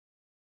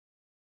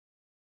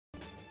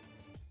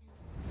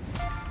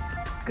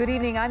Good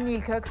evening, I'm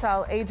Neil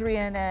Kirksall.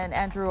 Adrian and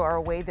Andrew are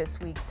away this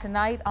week.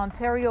 Tonight,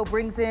 Ontario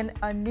brings in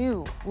a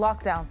new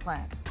lockdown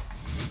plan.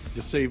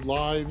 To save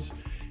lives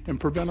and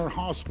prevent our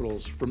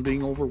hospitals from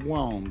being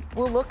overwhelmed.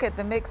 We'll look at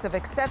the mix of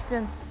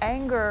acceptance,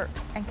 anger,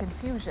 and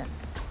confusion.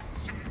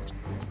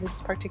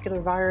 This particular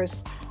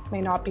virus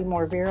may not be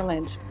more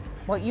virulent.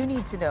 What you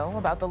need to know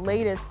about the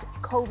latest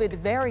COVID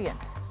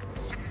variant.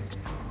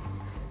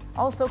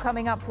 Also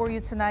coming up for you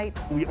tonight.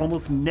 We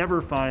almost never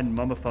find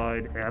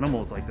mummified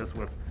animals like this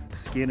with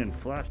skin and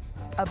flesh.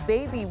 A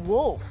baby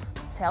wolf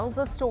tells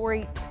a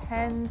story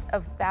tens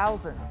of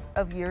thousands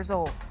of years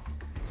old.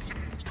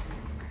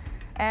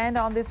 And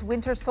on this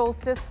winter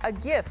solstice, a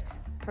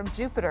gift from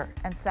Jupiter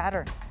and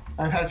Saturn.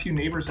 I've had a few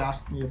neighbors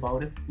ask me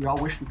about it. We all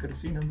wish we could have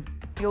seen them.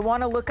 You'll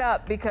want to look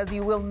up because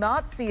you will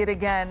not see it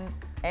again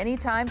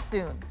anytime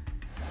soon.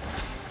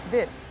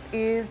 This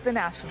is The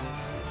National.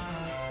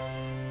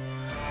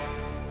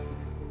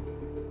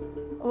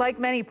 Like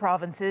many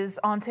provinces,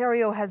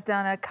 Ontario has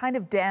done a kind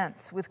of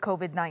dance with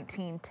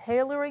COVID-19,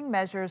 tailoring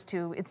measures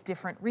to its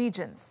different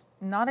regions.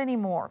 Not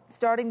anymore.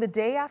 Starting the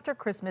day after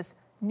Christmas,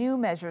 new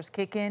measures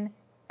kick in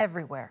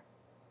everywhere.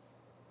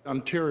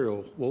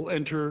 Ontario will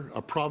enter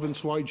a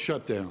province-wide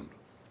shutdown,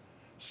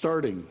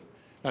 starting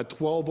at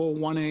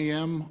 12:01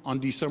 a.m. on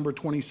December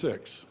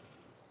 26.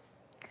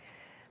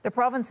 The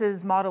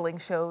province's modeling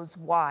shows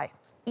why.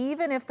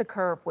 Even if the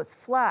curve was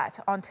flat,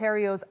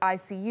 Ontario's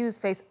ICUs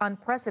face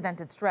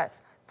unprecedented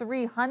stress.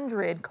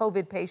 300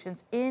 COVID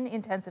patients in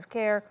intensive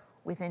care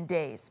within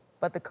days.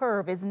 But the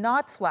curve is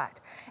not flat.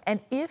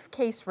 And if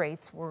case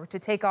rates were to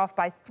take off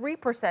by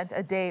 3%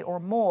 a day or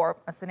more,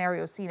 a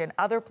scenario seen in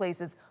other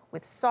places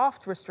with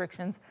soft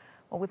restrictions,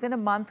 well, within a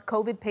month,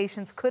 COVID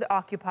patients could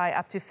occupy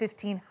up to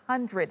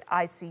 1,500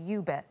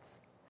 ICU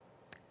beds.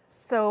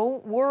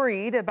 So,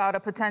 worried about a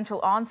potential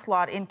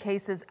onslaught in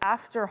cases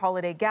after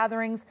holiday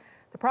gatherings,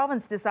 the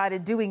province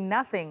decided doing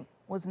nothing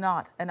was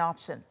not an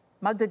option.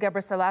 Magda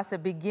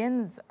Gebrselassie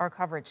begins our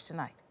coverage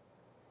tonight.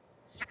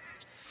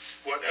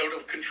 What out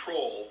of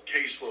control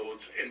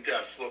caseloads and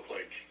deaths look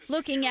like.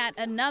 Looking at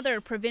another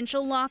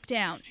provincial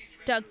lockdown,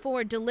 Doug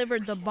Ford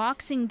delivered the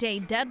Boxing Day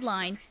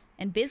deadline,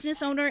 and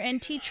business owner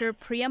and teacher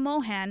Priya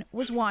Mohan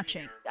was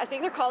watching. I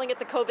think they're calling it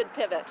the COVID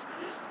pivot.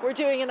 We're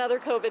doing another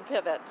COVID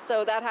pivot,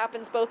 so that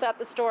happens both at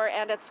the store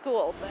and at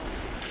school.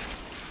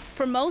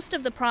 For most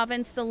of the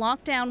province, the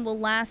lockdown will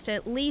last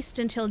at least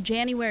until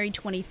January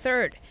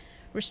 23rd.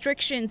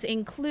 Restrictions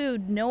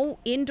include no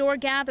indoor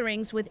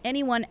gatherings with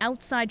anyone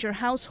outside your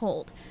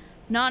household.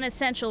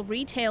 Non-essential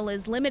retail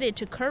is limited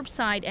to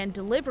curbside and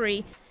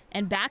delivery,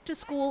 and back to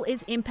school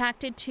is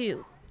impacted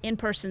too.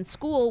 In-person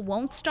school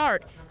won't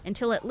start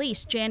until at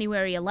least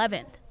January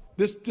 11th.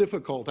 This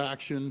difficult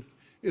action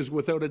is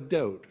without a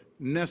doubt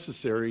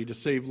necessary to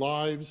save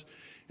lives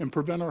and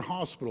prevent our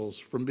hospitals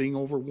from being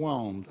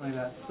overwhelmed.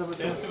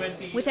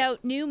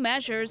 Without new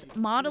measures,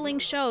 modeling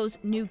shows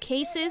new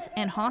cases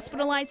and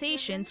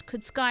hospitalizations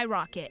could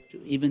skyrocket.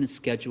 Even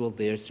schedule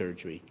their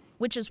surgery.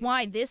 Which is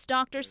why this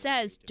doctor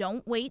says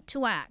don't wait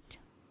to act.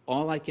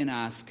 All I can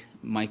ask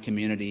my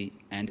community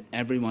and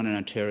everyone in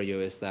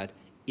Ontario is that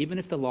even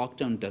if the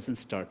lockdown doesn't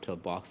start till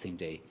Boxing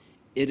Day,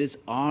 it is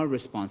our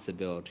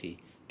responsibility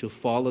to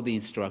follow the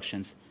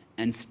instructions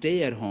and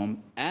stay at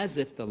home as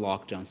if the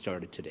lockdown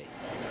started today.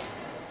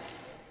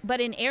 But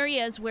in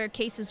areas where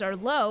cases are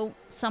low,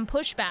 some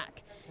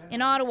pushback.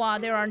 In Ottawa,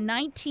 there are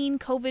 19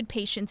 COVID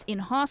patients in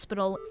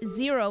hospital,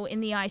 0 in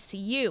the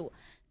ICU.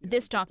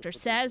 This doctor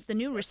says the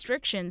new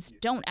restrictions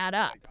don't add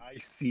up. I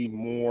see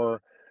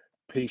more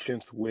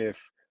patients with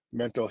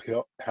mental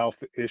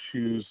health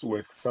issues,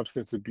 with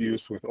substance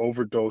abuse, with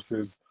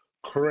overdoses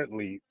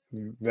currently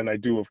than I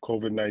do of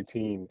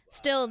COVID-19.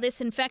 Still,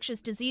 this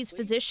infectious disease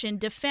physician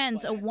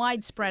defends a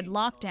widespread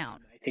lockdown.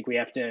 I think we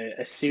have to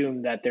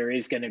assume that there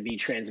is going to be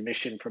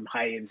transmission from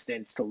high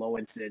incidence to low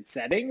incidence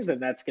settings,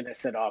 and that's going to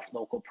set off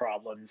local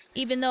problems.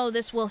 Even though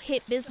this will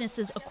hit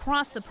businesses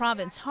across the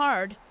province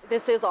hard.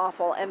 This is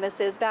awful and this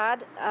is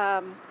bad,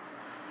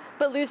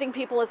 but losing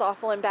people is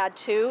awful and bad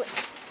too.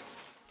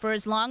 For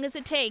as long as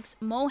it takes,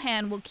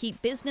 Mohan will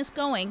keep business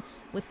going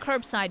with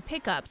curbside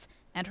pickups,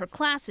 and her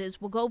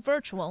classes will go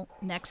virtual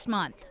next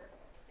month.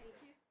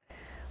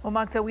 Well,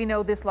 Magda, we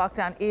know this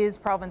lockdown is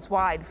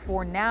province-wide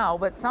for now,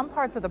 but some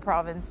parts of the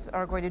province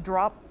are going to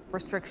drop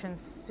restrictions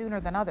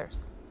sooner than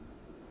others.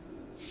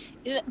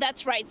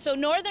 That's right. So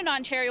Northern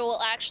Ontario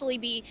will actually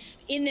be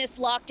in this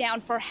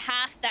lockdown for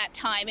half that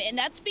time. And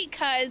that's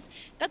because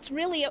that's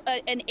really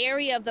an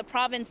area of the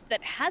province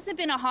that hasn't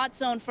been a hot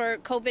zone for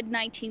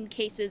COVID-19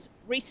 cases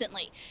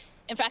recently.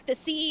 In fact, the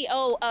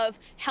CEO of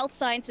Health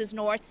Sciences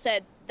North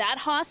said that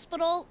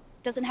hospital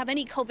doesn't have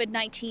any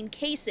COVID-19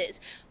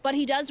 cases, but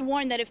he does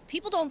warn that if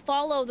people don't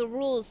follow the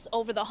rules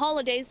over the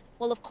holidays,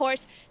 well, of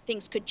course,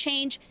 things could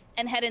change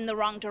and head in the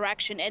wrong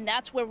direction. And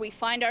that's where we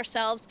find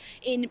ourselves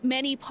in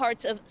many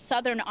parts of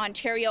southern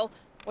Ontario,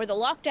 where the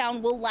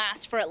lockdown will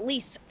last for at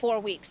least 4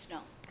 weeks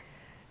now.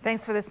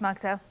 Thanks for this,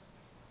 Magda.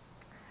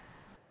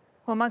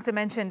 Well, Well, Mungta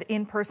mentioned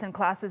in-person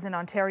classes in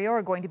Ontario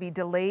are going to be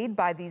delayed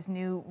by these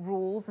new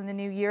rules in the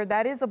new year.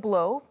 That is a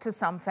blow to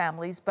some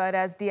families, but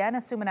as Deanna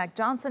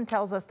Sumanak-Johnson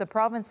tells us, the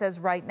province says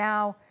right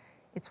now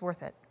it's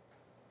worth it.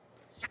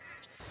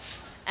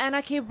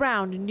 Anna K.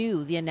 Brown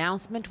knew the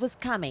announcement was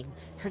coming.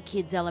 Her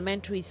kids'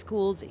 elementary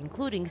schools,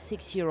 including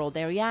 6-year-old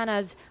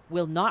Ariana's,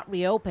 will not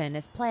reopen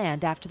as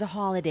planned after the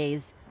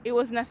holidays. It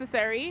was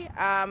necessary.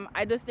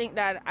 I just think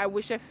that I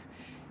wish if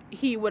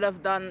he would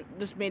have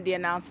just made the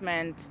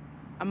announcement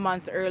a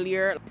month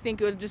earlier. I think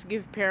it would just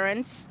give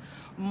parents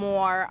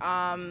more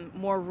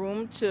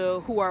room to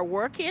who are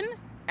working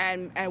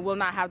and will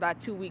not have that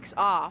 2 weeks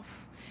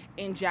off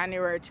in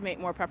January to make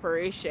more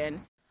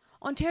preparation.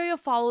 Ontario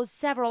follows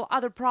several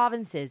other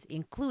provinces,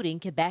 including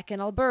Quebec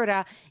and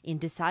Alberta, in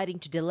deciding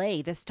to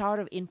delay the start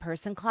of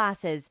in-person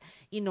classes.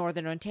 In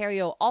Northern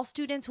Ontario, all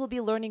students will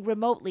be learning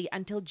remotely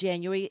until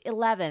January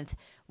 11th,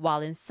 while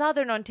in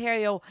Southern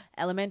Ontario,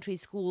 elementary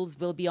schools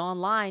will be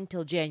online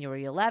till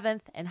January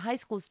 11th and high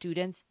school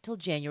students till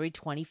January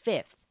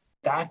 25th.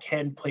 That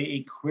can play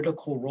a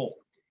critical role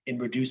in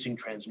reducing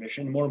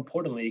transmission. More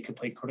importantly, it can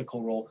play a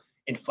critical role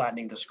in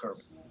flattening this curve.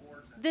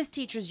 This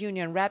teachers'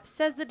 union rep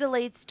says the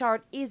delayed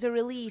start is a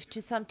relief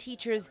to some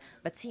teachers,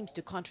 but seems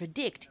to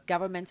contradict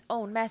government's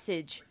own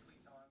message.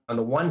 On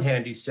the one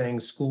hand, he's saying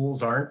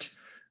schools aren't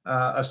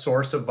a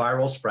source of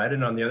viral spread,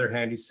 and on the other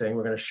hand, he's saying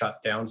we're going to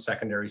shut down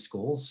secondary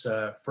schools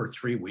for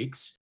 3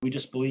 weeks. We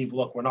just believe,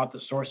 look, we're not the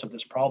source of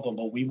this problem,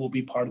 but we will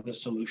be part of the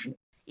solution.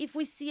 If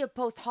we see a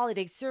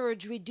post-holiday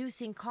surge,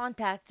 reducing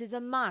contacts is a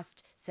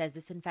must, says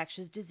this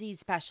infectious disease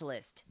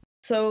specialist.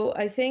 So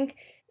I think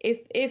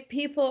if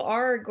people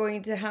are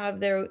going to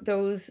have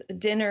those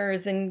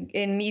dinners and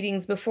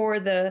meetings before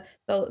the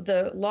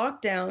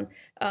lockdown,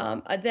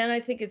 then I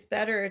think it's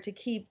better to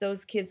keep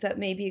those kids that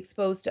may be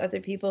exposed to other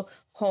people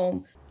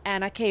home.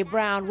 Anna K.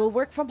 Brown will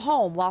work from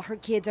home while her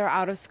kids are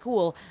out of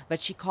school,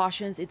 but she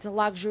cautions it's a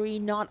luxury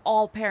not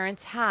all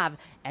parents have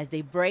as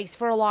they brace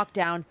for a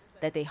lockdown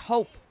that they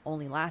hope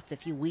only lasts a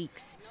few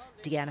weeks.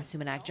 Deanna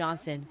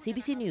Sumanak-Johnson,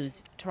 CBC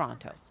News,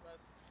 Toronto.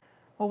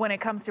 Well, when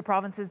it comes to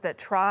provinces that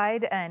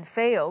tried and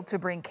failed to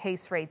bring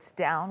case rates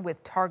down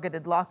with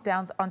targeted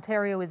lockdowns,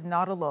 Ontario is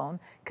not alone.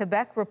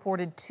 Quebec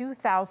reported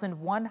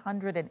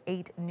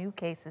 2,108 new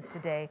cases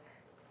today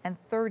and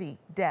 30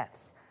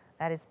 deaths.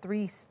 That is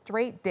 3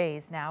 straight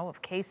days now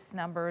of case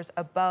numbers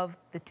above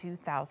the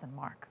 2,000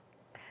 mark.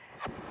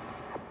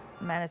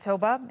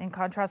 Manitoba, in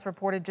contrast,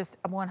 reported just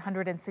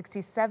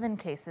 167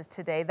 cases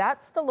today.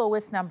 That's the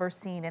lowest number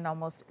seen in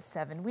almost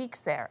 7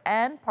 weeks there,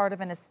 and part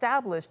of an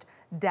established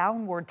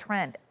downward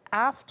trend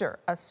after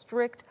a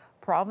strict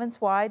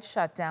province-wide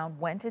shutdown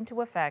went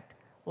into effect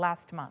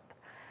last month.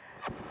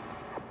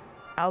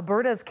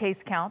 Alberta's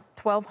case count,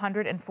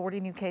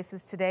 1,240 new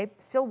cases today,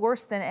 still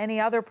worse than any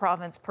other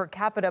province per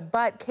capita,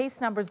 but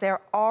case numbers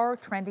there are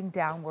trending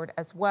downward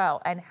as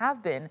well and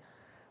have been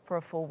for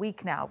a full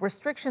week now.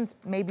 Restrictions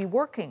may be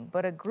working,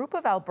 but a group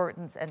of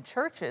Albertans and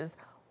churches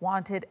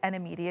wanted an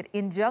immediate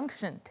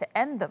injunction to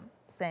end them,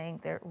 saying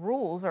their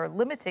rules are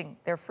limiting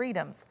their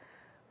freedoms.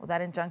 Well,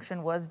 that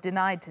injunction was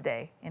denied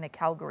today in a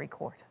Calgary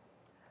court.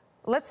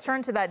 Let's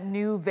turn to that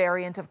new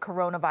variant of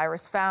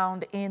coronavirus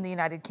found in the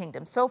United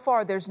Kingdom. So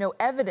far, there's no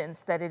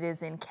evidence that it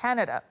is in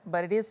Canada,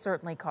 but it is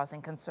certainly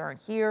causing concern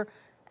here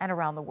and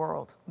around the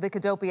world.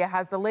 Vicadopia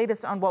has the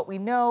latest on what we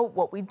know,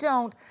 what we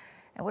don't,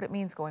 and what it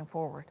means going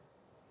forward.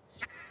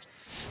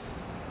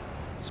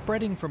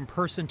 Spreading from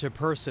person to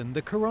person,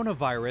 the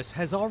coronavirus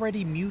has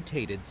already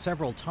mutated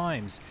several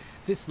times.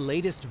 This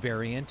latest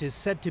variant is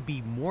said to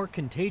be more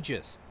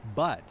contagious,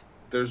 but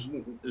there's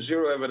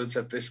zero evidence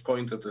at this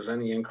point that there's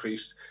any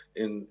increase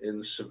in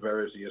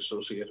severity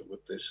associated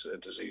with this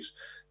disease.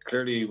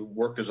 Clearly,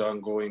 work is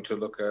ongoing to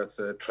look at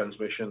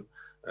transmission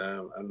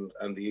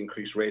and the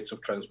increased rates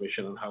of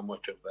transmission and how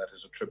much of that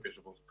is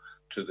attributable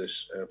to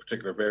this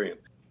particular variant.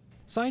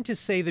 Scientists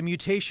say the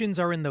mutations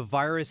are in the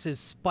virus's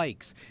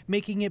spikes,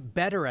 making it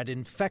better at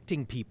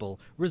infecting people,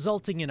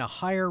 resulting in a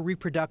higher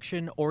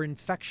reproduction or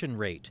infection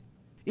rate.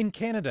 In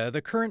Canada,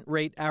 the current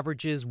rate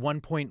averages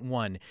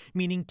 1.1,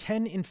 meaning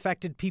 10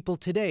 infected people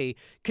today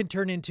can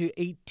turn into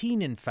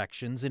 18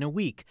 infections in a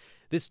week.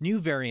 This new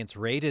variant's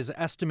rate is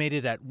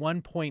estimated at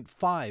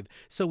 1.5,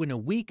 so in a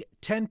week,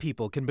 10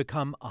 people can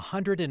become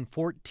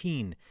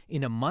 114.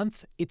 In a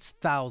month, it's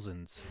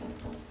thousands.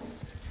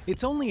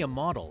 It's only a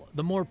model.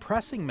 The more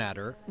pressing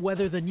matter,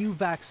 whether the new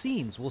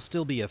vaccines will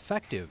still be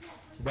effective.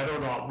 Whether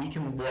or not we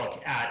can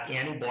look at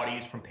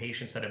antibodies from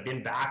patients that have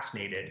been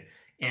vaccinated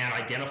and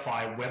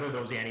identify whether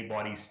those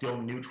antibodies still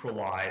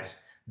neutralize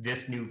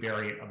this new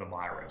variant of the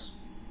virus.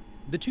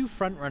 The two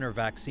frontrunner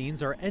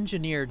vaccines are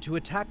engineered to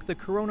attack the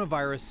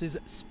coronavirus's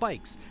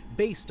spikes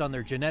based on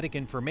their genetic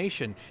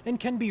information and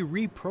can be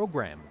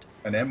reprogrammed.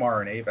 An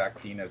mRNA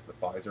vaccine, as the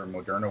Pfizer and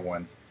Moderna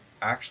ones,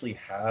 actually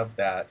have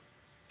that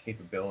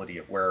capability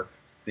of where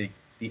the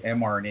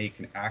mRNA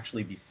can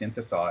actually be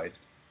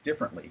synthesized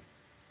differently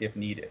if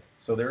needed.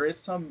 So there is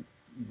some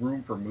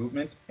room for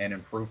movement and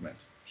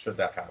improvement should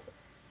that happen.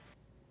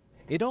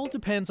 It all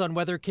depends on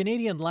whether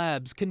Canadian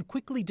labs can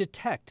quickly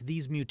detect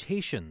these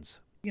mutations.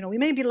 You know, we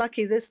may be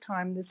lucky this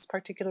time. This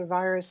particular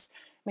virus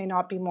may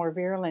not be more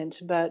virulent,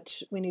 but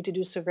we need to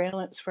do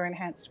surveillance for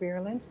enhanced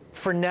virulence.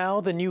 For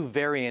now, the new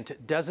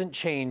variant doesn't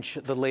change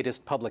the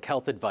latest public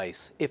health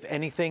advice. If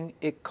anything,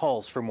 it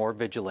calls for more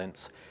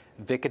vigilance.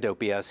 Vic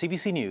Adopia,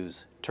 CBC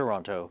News,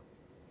 Toronto.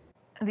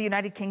 The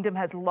United Kingdom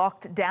has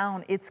locked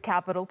down its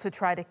capital to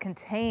try to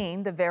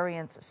contain the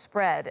variant's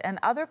spread, and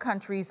other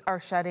countries are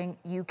shutting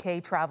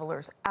UK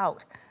travelers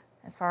out.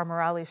 As Farah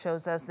Morales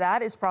shows us,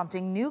 that is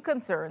prompting new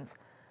concerns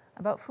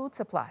about food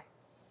supply.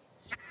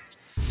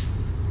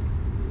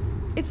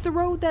 It's the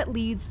road that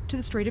leads to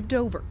the Strait of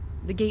Dover,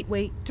 the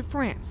gateway to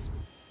France.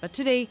 But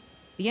today,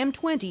 the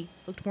M20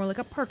 looked more like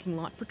a parking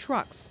lot for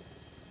trucks.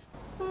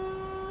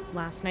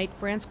 Last night,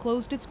 France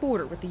closed its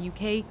border with the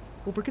UK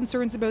over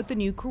concerns about the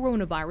new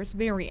coronavirus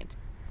variant.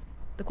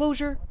 The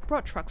closure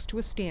brought trucks to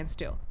a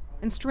standstill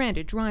and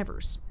stranded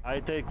drivers.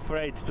 I take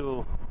freight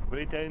to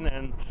Britain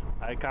and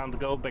I can't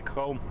go back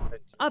home.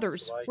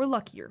 Others were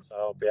luckier. So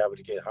I'll be able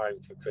to get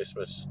home for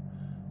Christmas,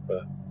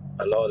 but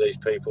a lot of these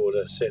people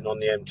that are sitting on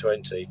the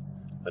M20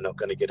 are not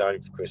going to get home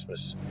for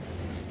Christmas.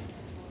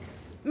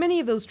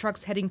 Many of those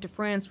trucks heading to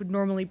France would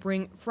normally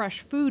bring fresh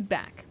food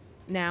back.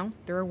 Now,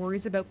 there are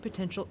worries about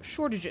potential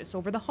shortages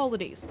over the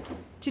holidays.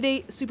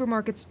 Today,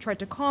 supermarkets tried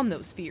to calm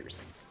those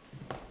fears.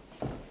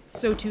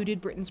 So too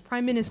did Britain's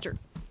Prime Minister,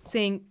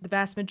 saying the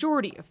vast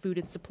majority of food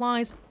and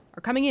supplies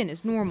are coming in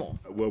as normal.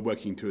 We're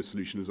working to a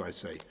solution, as I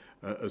say,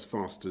 as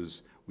fast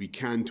as we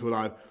can to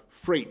allow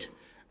freight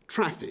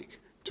traffic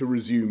to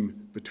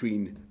resume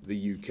between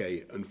the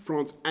UK and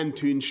France and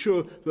to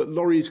ensure that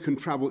lorries can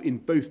travel in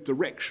both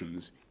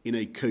directions in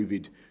a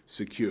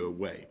COVID-secure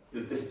way.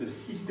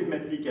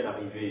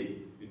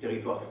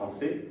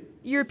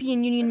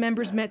 European Union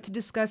members met to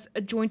discuss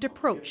a joint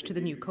approach to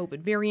the new COVID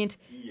variant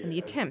and the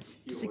attempts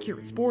to secure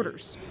its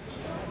borders.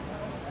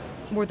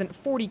 More than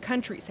 40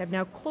 countries have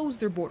now closed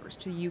their borders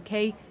to the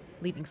UK,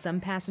 leaving some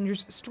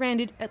passengers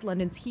stranded at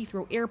London's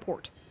Heathrow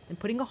Airport and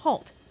putting a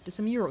halt to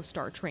some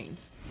Eurostar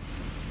trains.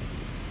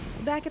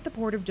 Back at the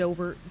port of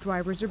Dover,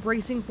 drivers are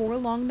bracing for a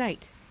long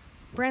night.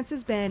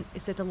 France's ban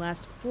is set to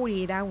last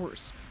 48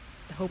 hours.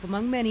 The hope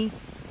among many,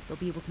 they'll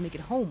be able to make it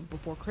home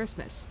before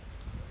Christmas.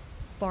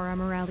 Farah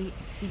Morales,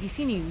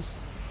 CBC News,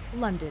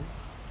 London.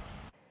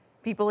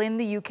 People in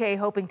the UK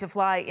hoping to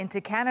fly into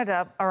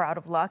Canada are out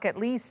of luck, at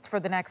least for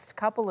the next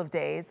couple of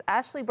days.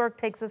 Ashley Burke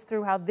takes us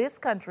through how this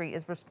country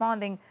is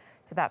responding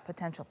to that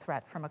potential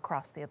threat from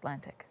across the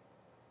Atlantic.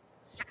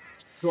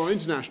 To our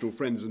international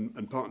friends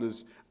and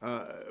partners,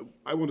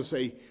 I want to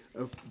say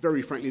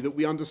very frankly that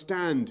we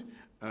understand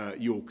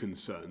your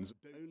concerns.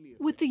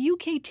 With the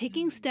UK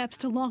taking steps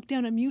to lock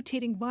down a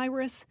mutating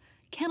virus,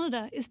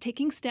 Canada is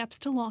taking steps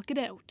to lock it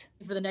out.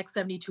 For the next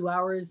 72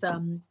 hours,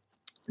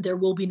 there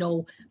will be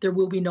no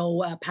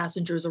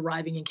passengers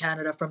arriving in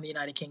Canada from the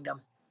United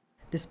Kingdom.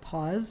 This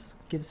pause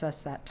gives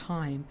us that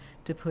time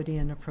to put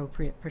in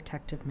appropriate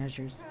protective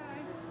measures.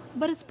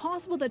 But it's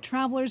possible that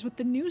travelers with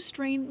the new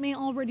strain may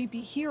already be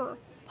here.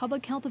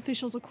 Public health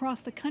officials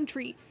across the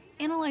country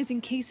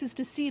analyzing cases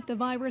to see if the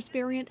virus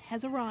variant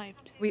has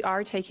arrived. We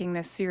are taking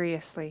this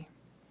seriously.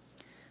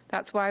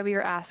 That's why we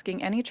are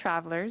asking any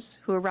travelers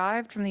who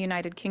arrived from the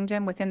United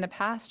Kingdom within the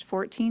past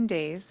 14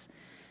 days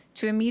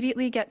to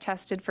immediately get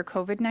tested for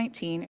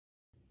COVID-19.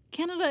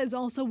 Canada is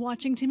also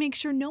watching to make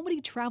sure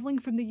nobody traveling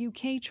from the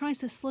UK tries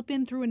to slip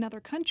in through another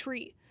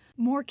country.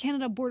 More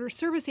Canada Border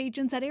Service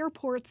agents at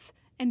airports,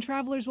 and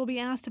travelers will be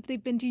asked if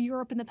they've been to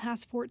Europe in the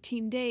past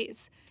 14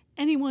 days.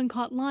 Anyone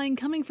caught lying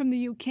coming from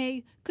the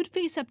UK could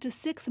face up to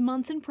 6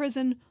 months in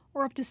prison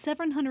or up to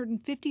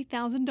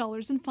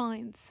 $750,000 in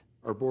fines.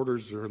 Our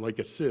borders are like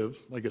a sieve,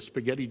 like a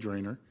spaghetti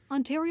drainer.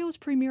 Ontario's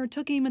premier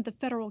took aim at the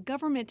federal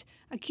government,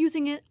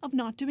 accusing it of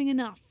not doing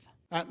enough.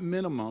 At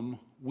minimum,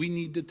 we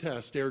need to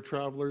test air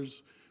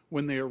travelers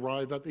when they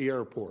arrive at the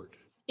airport.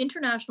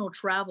 International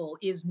travel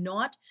is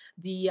not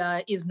the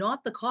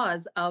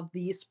cause of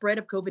the spread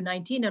of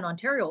COVID-19 in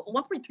Ontario.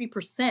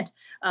 1.3%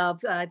 of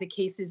the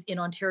cases in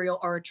Ontario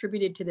are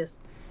attributed to this.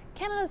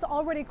 Canada's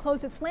already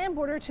closed its land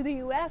border to the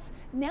U.S.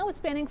 Now it's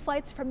banning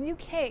flights from the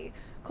U.K.,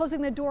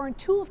 closing the door on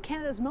two of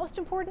Canada's most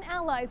important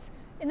allies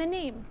in the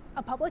name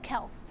of public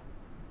health.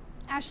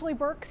 Ashley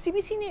Burke,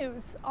 CBC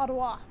News,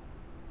 Ottawa.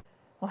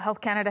 Well,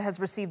 Health Canada has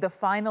received the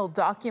final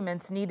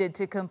documents needed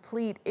to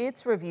complete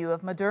its review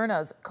of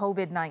Moderna's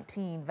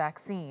COVID-19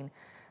 vaccine.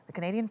 The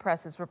Canadian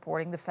press is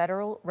reporting the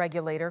federal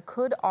regulator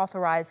could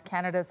authorize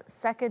Canada's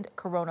second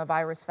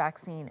coronavirus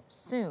vaccine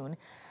soon.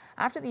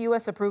 After the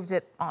U.S. approved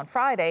it on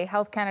Friday,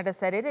 Health Canada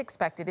said it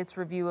expected its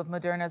review of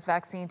Moderna's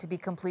vaccine to be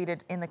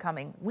completed in the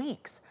coming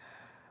weeks.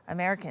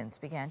 Americans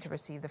began to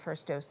receive the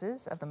first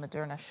doses of the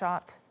Moderna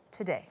shot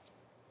today.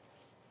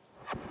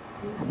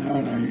 No,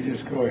 you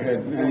just go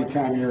ahead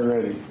anytime you're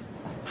ready.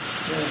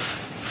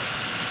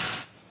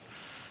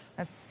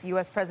 That's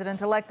U.S.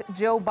 President-elect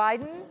Joe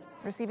Biden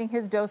receiving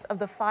his dose of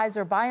the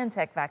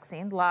Pfizer-BioNTech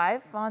vaccine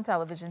live on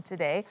television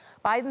today.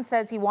 Biden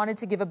says he wanted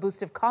to give a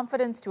boost of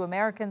confidence to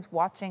Americans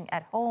watching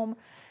at home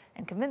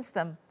and convince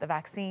them the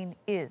vaccine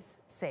is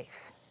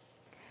safe.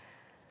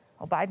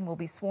 Well, Biden will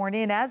be sworn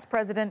in as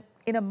president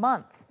in a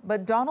month,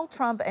 but Donald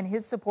Trump and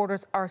his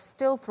supporters are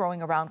still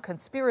throwing around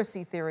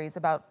conspiracy theories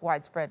about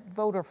widespread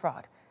voter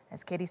fraud.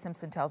 As Katie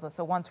Simpson tells us,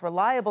 a once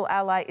reliable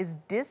ally is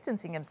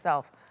distancing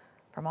himself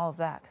from all of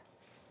that.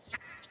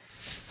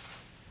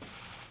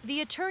 The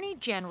Attorney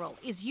General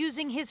is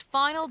using his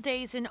final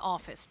days in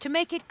office to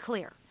make it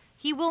clear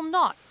he will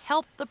not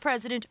help the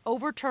president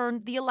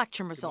overturn the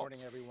election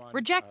results,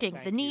 rejecting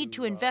the need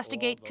to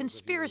investigate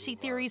conspiracy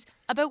theories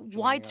about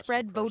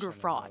widespread voter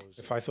fraud.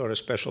 If I thought a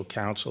special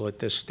counsel at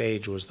this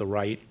stage was the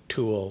right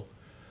tool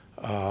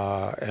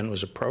and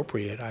was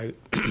appropriate,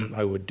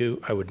 I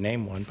would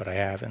name one, but I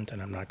haven't,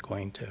 and I'm not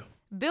going to.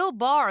 Bill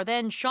Barr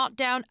then shot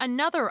down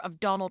another of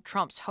Donald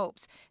Trump's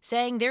hopes,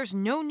 saying there's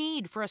no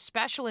need for a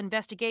special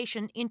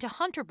investigation into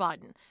Hunter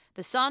Biden,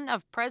 the son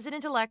of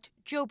President-elect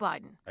Joe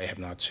Biden. I have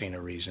not seen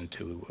a reason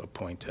to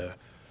appoint a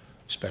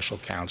special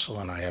counsel,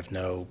 and I have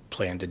no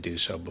plan to do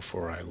so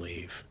before I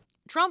leave.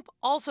 Trump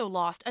also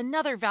lost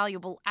another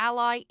valuable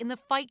ally in the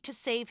fight to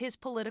save his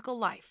political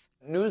life.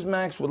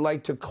 Newsmax would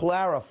like to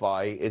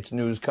clarify its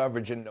news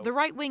coverage. The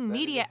right-wing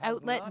media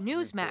outlet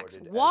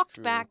Newsmax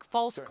walked back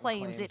false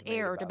claims it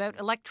aired about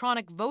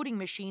electronic voting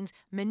machines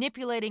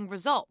manipulating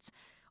results.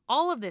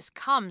 All of this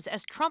comes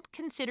as Trump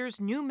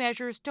considers new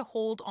measures to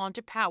hold on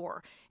to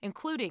power,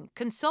 including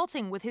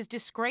consulting with his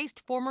disgraced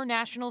former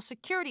national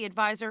security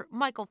advisor,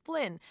 Michael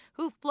Flynn,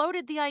 who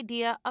floated the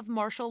idea of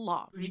martial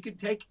law. He could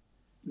take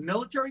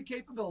military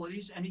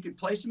capabilities and he could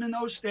place them in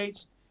those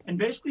states and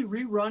basically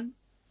rerun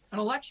an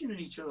election in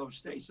each of those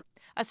states.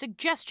 A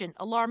suggestion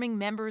alarming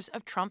members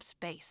of Trump's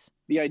base.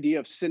 The idea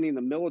of sending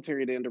the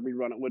military in to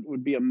rerun it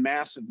would be a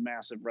massive,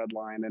 massive red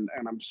line. And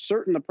I'm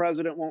certain the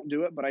president won't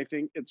do it, but I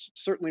think it's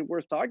certainly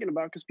worth talking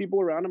about because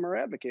people around him are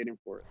advocating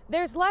for it.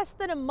 There's less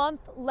than a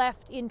month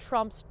left in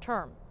Trump's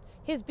term.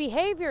 His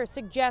behavior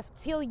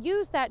suggests he'll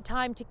use that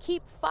time to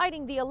keep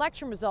fighting the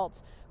election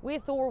results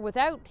with or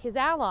without his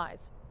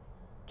allies.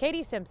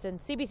 Katie Simpson,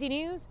 CBC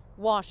News,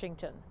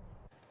 Washington.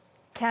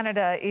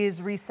 Canada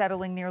is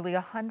resettling nearly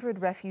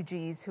 100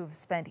 refugees who've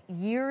spent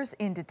years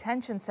in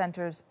detention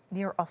centres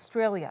near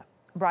Australia.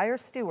 Briar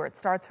Stewart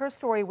starts her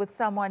story with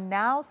someone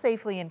now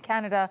safely in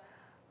Canada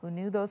who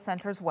knew those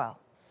centres well.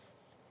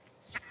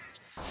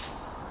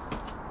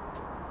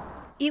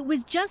 It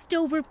was just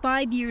over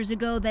 5 years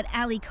ago that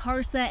Ali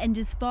Karsa and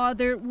his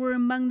father were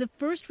among the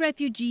first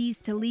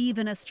refugees to leave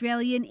an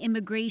Australian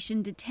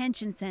immigration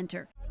detention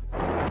centre.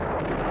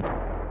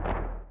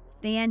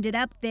 They ended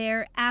up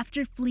there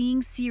after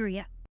fleeing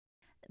Syria.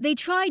 They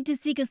tried to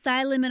seek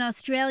asylum in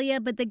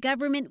Australia, but the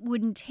government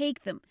wouldn't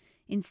take them.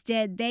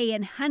 Instead, they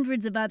and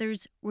hundreds of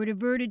others were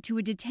diverted to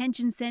a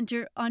detention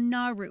centre on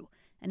Nauru,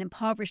 an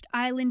impoverished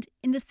island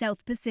in the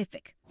South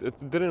Pacific. It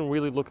didn't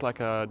really look like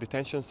a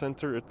detention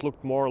centre. It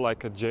looked more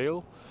like a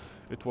jail.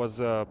 It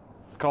was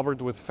covered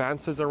with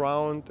fences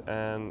around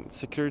and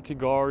security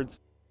guards.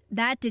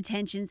 That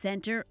detention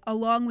centre,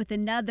 along with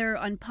another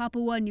on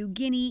Papua New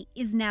Guinea,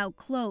 is now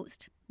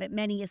closed. But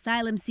many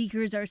asylum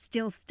seekers are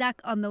still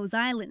stuck on those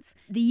islands.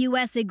 The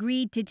U.S.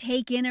 agreed to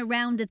take in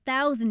around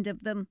 1,000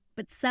 of them,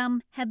 but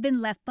some have been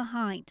left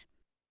behind.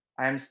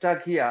 I'm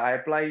stuck here. I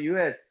apply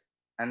U.S.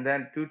 and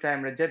then 2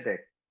 times rejected.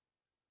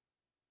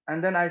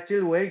 And then I'm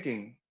still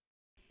waiting.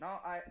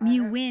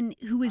 Mu Win,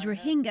 who is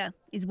Rohingya,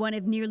 is one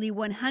of nearly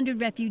 100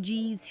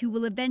 refugees who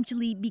will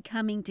eventually be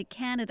coming to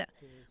Canada.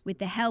 With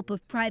the help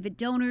of private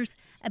donors,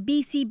 a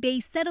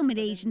BC-based settlement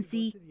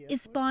agency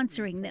is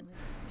sponsoring them.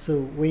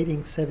 So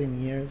waiting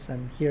 7 years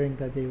and hearing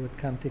that they would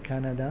come to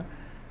Canada,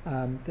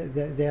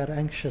 they are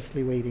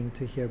anxiously waiting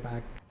to hear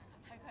back.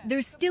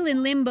 They're still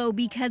in limbo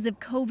because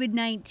of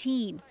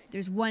COVID-19.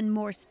 There's one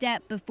more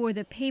step before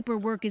the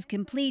paperwork is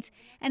complete,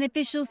 and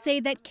officials say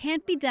that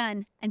can't be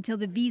done until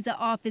the visa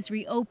office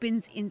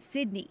reopens in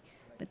Sydney.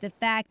 But the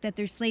fact that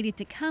they're slated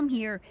to come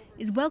here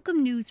is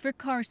welcome news for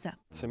Karsa.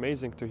 It's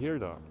amazing to hear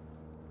that.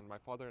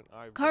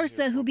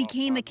 Karsa, who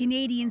became a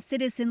Canadian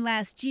citizen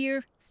last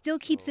year, still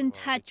keeps in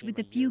touch with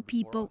a few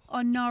people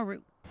on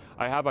Nauru.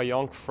 I have a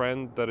young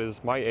friend that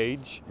is my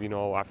age.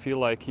 I feel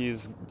like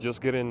he's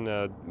just getting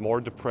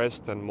more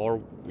depressed and more,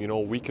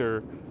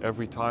 weaker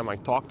every time I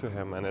talk to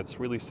him, and it's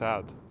really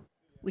sad.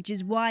 Which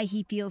is why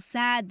he feels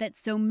sad that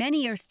so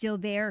many are still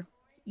there,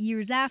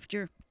 years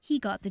after he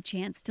got the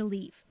chance to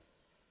leave.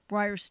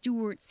 Briar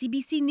Stewart,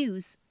 CBC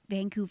News,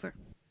 Vancouver.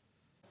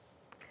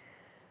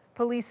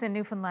 Police in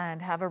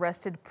Newfoundland have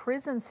arrested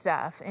prison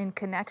staff in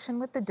connection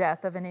with the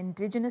death of an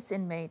Indigenous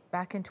inmate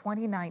back in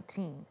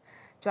 2019.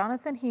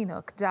 Jonathan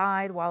Henoch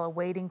died while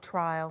awaiting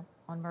trial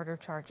on murder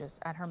charges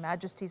at Her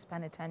Majesty's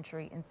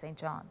Penitentiary in St.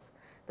 John's.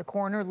 The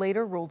coroner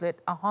later ruled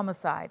it a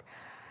homicide.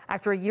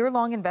 After a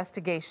year-long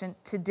investigation,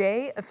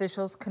 today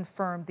officials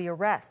confirmed the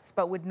arrests,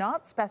 but would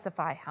not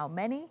specify how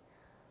many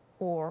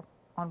or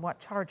on what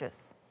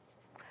charges.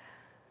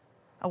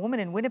 A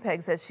woman in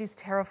Winnipeg says she's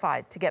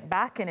terrified to get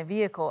back in a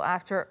vehicle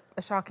after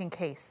a shocking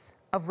case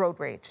of road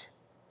rage.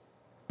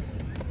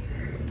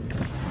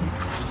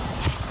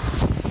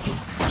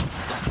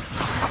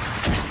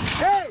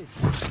 Hey!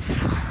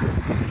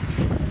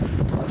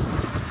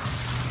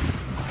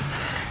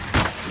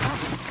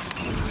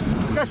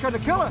 tried to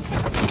kill us.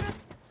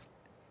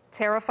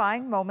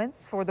 Terrifying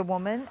moments for the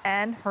woman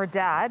and her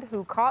dad,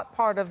 who caught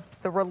part of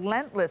the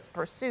relentless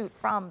pursuit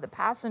from the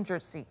passenger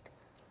seat.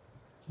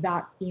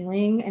 That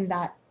feeling and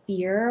that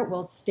fear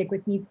will stick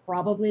with me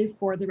probably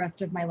for the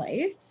rest of my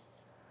life.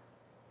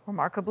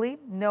 Remarkably,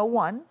 no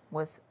one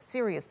was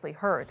seriously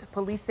hurt.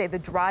 Police say the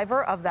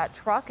driver of that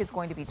truck is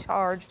going to be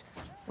charged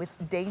with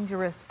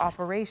dangerous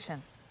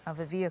operation of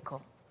a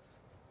vehicle.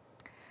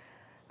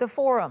 The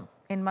Forum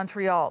in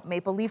Montreal,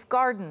 Maple Leaf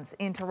Gardens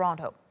in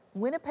Toronto.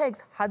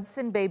 Winnipeg's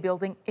Hudson Bay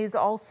building is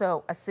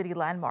also a city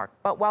landmark.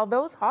 But while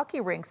those hockey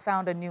rinks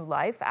found a new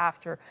life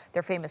after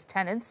their famous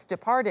tenants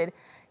departed,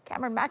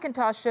 Cameron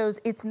McIntosh shows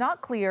it's not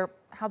clear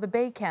how the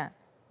Bay can.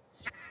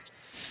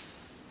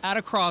 At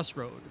a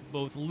crossroad,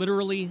 both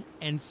literally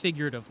and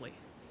figuratively.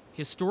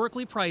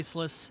 Historically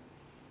priceless,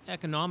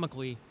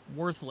 economically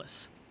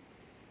worthless,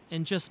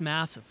 and just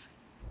massive.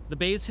 The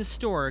Bay's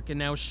historic and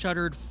now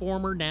shuttered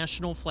former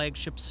national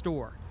flagship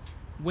store.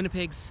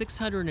 Winnipeg's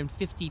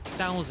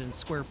 650,000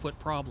 square foot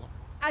problem.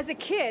 As a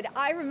kid,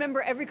 I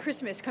remember every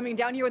Christmas coming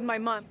down here with my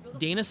mom.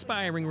 Dana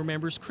Spiring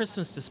remembers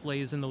Christmas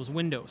displays in those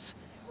windows.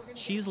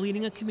 She's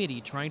leading a committee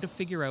trying to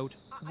figure out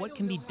what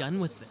can be done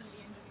with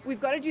this.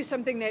 We've got to do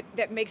something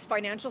that makes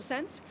financial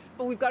sense,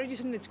 but we've got to do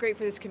something that's great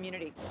for this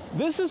community.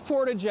 This is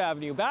Portage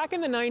Avenue. Back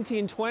in the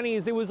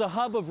 1920s, it was a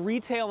hub of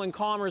retail and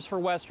commerce for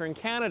Western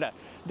Canada.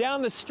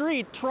 Down the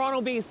street,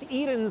 Toronto-based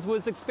Eden's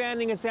was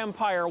expanding its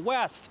empire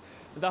west.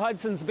 The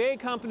Hudson's Bay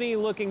Company,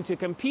 looking to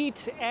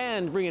compete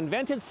and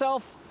reinvent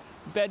itself,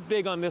 bet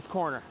big on this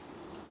corner.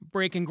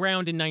 Breaking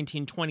ground in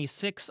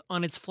 1926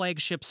 on its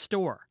flagship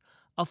store,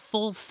 a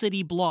full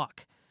city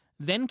block,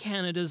 then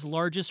Canada's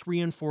largest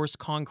reinforced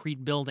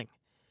concrete building.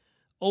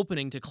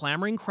 Opening to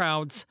clamoring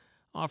crowds,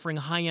 offering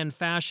high-end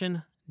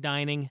fashion,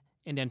 dining,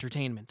 and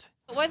entertainment.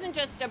 It wasn't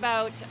just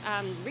about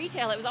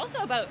retail, it was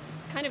also about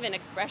kind of an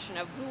expression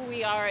of who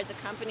we are as a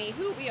company,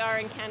 who we are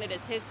in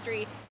Canada's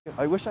history.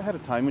 I wish I had a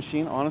time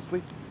machine,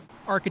 honestly.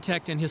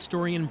 Architect and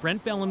historian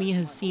Brent Bellamy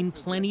has seen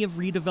plenty of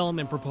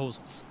redevelopment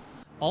proposals,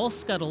 all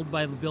scuttled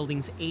by the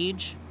building's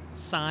age,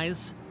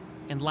 size,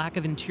 and lack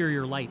of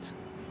interior light.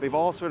 They've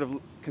all sort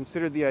of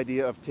considered the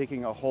idea of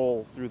taking a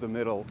hole through the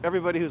middle.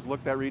 Everybody who's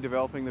looked at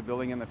redeveloping the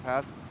building in the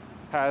past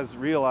has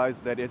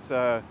realized that it's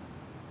a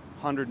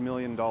 $100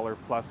 million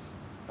plus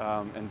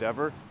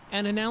endeavor.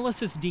 An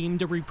analysis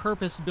deemed a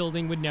repurposed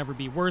building would never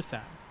be worth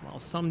that. While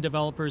some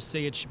developers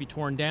say it should be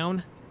torn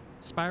down,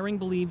 Spiring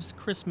believes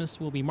Christmas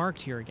will be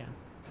marked here again.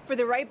 For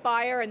the right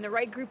buyer and the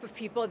right group of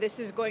people, this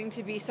is going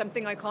to be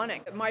something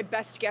iconic. My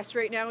best guess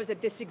right now is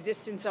that this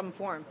exists in some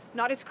form,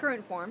 not its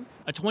current form.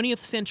 A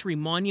 20th century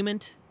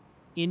monument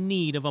in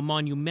need of a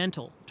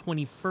monumental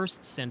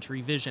 21st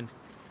century vision.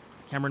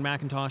 Cameron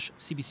McIntosh,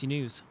 CBC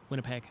News,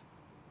 Winnipeg.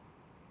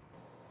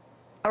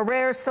 A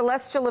rare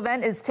celestial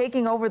event is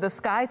taking over the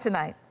sky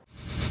tonight.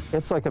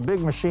 It's like a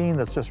big machine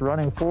that's just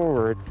running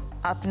forward.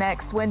 Up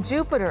next, when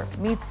Jupiter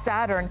meets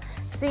Saturn,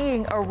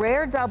 seeing a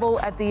rare double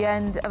at the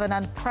end of an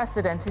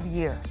unprecedented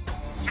year.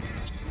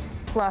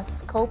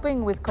 Plus,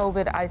 coping with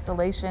COVID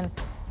isolation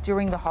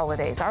during the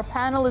holidays. Our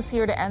panel is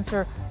here to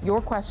answer your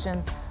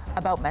questions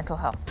about mental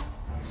health.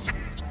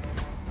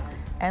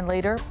 And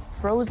later,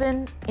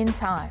 frozen in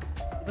time.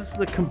 This is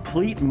a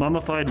complete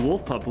mummified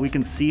wolf pup. We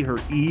can see her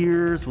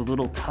ears with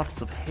little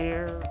tufts of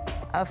hair.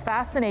 A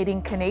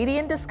fascinating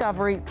Canadian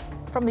discovery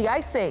from the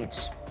Ice Age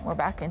we're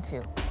back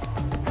into.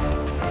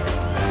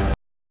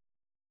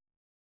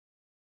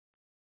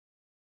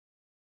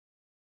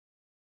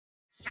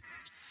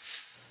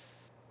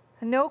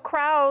 No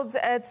crowds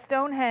at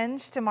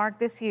Stonehenge to mark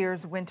this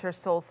year's winter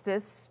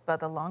solstice, but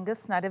the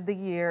longest night of the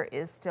year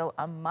is still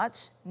a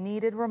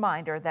much-needed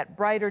reminder that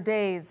brighter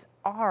days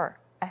are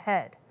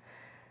ahead.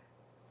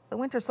 The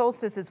winter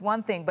solstice is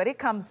one thing, but it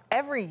comes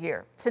every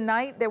year.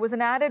 Tonight, there was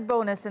an added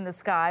bonus in the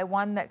sky,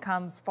 one that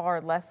comes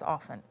far less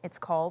often. It's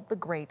called the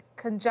Great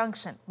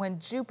Conjunction, when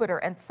Jupiter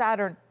and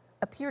Saturn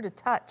appear to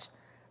touch.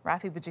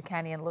 Rafi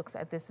Bajikanian looks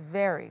at this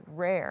very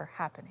rare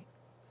happening.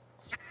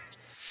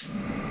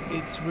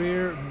 It's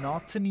rare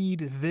not to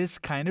need this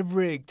kind of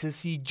rig to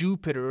see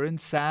Jupiter and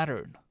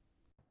Saturn.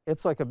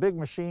 It's like a big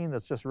machine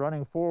that's just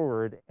running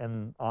forward,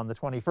 and on the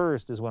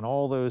 21st is when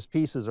all those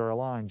pieces are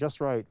aligned just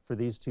right for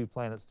these two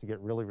planets to get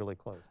really, really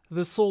close.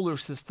 The solar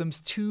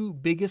system's two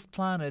biggest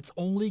planets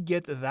only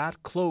get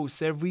that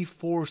close every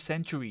 4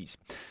 centuries.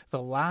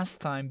 The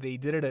last time they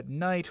did it at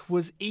night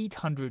was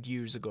 800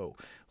 years ago,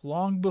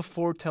 long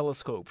before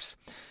telescopes.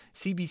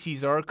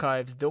 CBC's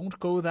archives don't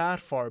go that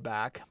far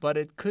back, but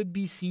it could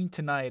be seen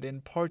tonight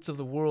in parts of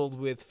the world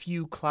with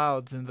few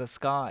clouds in the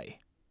sky.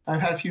 I've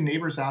had a few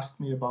neighbors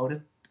ask me about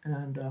it,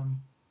 and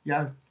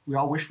yeah, we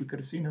all wish we could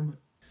have seen them.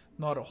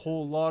 Not a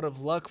whole lot of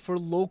luck for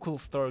local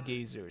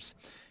stargazers,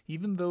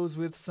 even those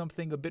with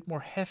something a bit more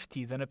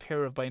hefty than a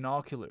pair of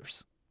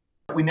binoculars.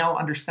 We now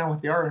understand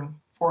what they are, and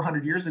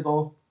 400 years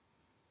ago,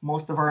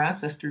 most of our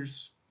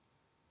ancestors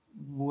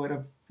would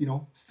have,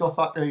 still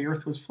thought the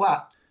Earth was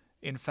flat.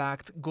 In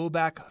fact, go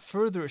back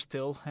further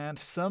still, and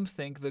some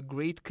think the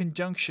Great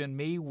Conjunction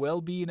may well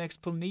be an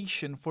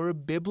explanation for a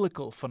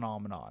biblical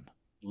phenomenon.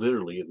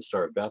 Literally at the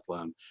Star of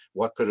Bethlehem,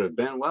 what could it have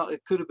been? Well,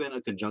 it could have been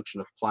a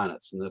conjunction of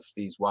planets. And if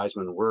these wise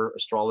men were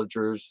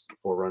astrologers, the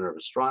forerunner of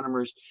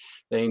astronomers,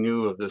 they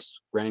knew of this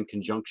grand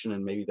conjunction,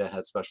 and maybe that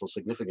had special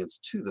significance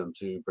to them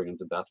to bring them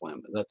to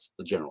Bethlehem. And that's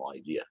the general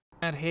idea.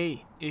 And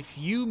hey, if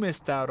you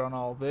missed out on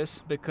all this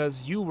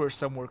because you were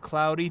somewhere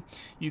cloudy,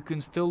 you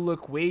can still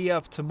look way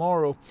up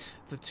tomorrow.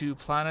 The two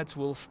planets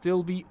will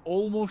still be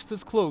almost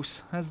as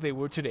close as they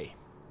were today.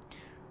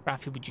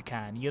 Rafi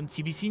Bujikani on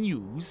CBC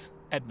News,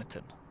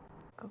 Edmonton.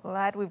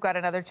 Glad we've got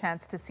another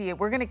chance to see it.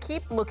 We're going to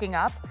keep looking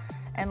up,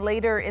 and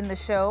later in the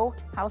show,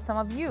 how some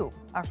of you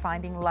are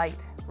finding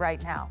light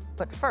right now.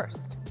 But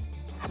first,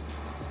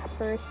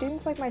 for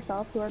students like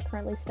myself who are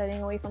currently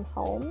studying away from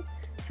home,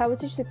 how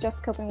would you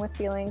suggest coping with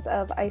feelings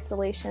of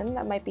isolation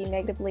that might be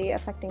negatively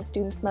affecting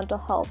students' mental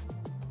health?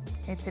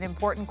 It's an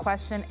important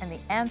question, and the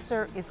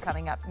answer is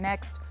coming up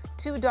next.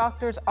 Two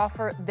doctors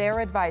offer their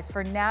advice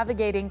for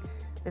navigating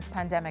this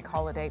pandemic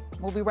holiday.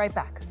 We'll be right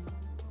back.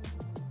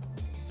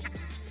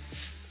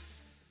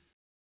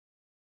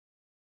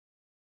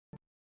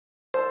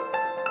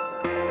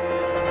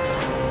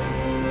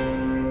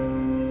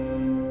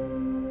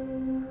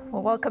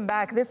 Welcome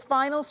back. This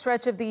final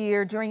stretch of the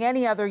year during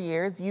any other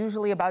year is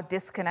usually about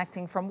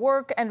disconnecting from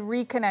work and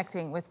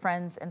reconnecting with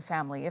friends and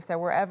family. If there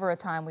were ever a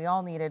time we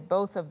all needed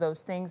both of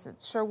those things, it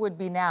sure would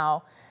be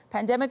now.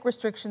 Pandemic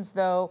restrictions,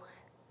 though,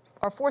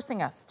 are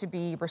forcing us to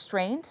be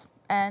restrained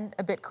and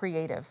a bit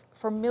creative.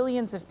 For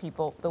millions of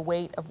people, the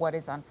weight of what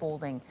is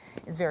unfolding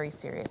is very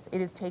serious.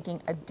 It is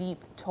taking a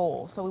deep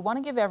toll. So we want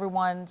to give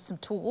everyone some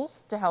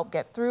tools to help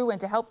get through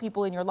and to help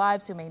people in your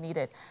lives who may need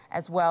it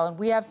as well. And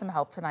we have some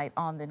help tonight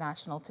on The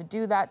National to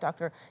do that.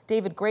 Dr.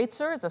 David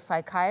Greatzer is a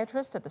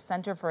psychiatrist at the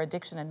Centre for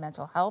Addiction and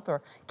Mental Health,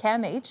 or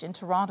CAMH, in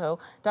Toronto.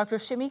 Dr.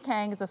 Shimi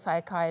Kang is a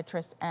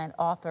psychiatrist and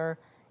author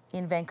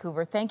in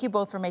Vancouver. Thank you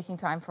both for making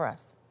time for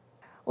us.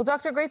 Well,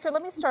 Dr. Greatzer,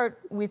 let me start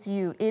with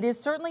you. It is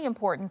certainly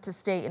important to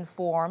stay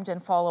informed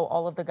and follow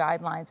all of the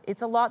guidelines.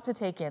 It's a lot to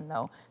take in,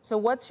 though. So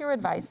what's your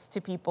advice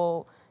to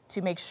people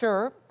to make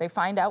sure they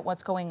find out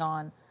what's going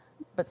on,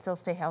 but still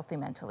stay healthy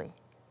mentally?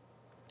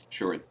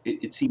 Sure.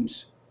 It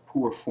seems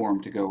poor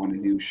form to go on a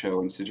news show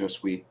and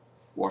suggest we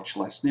watch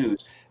less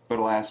news. But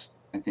alas,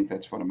 I think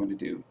that's what I'm going to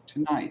do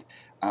tonight.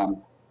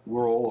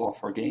 We're all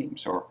off our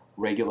games. Our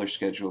regular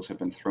schedules have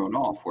been thrown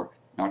off. We're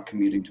not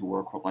commuting to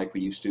work like we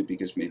used to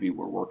because maybe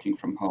we're working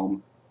from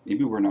home.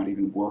 Maybe we're not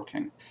even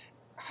working.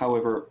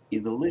 However,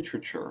 in the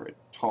literature, it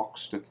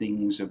talks to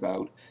things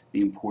about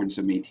the importance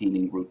of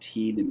maintaining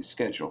routine in the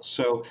schedule.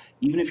 So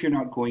even if you're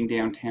not going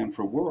downtown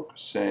for work,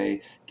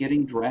 say,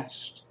 getting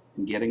dressed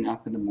and getting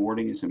up in the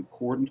morning is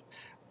important.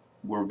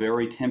 We're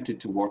very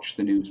tempted to watch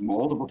the news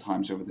multiple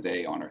times over the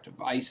day on our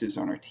devices,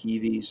 on our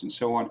TVs, and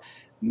so on.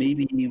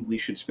 Maybe we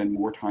should spend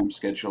more time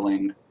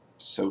scheduling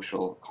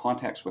social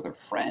contacts with our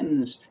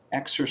friends,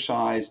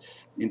 exercise,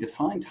 and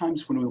define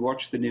times when we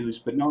watch the news,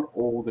 but not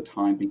all the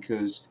time,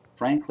 because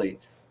frankly, it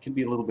can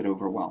be a little bit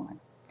overwhelming.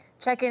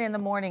 Check in the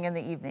morning and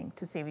the evening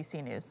to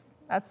CBC News.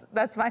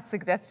 That's my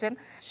suggestion.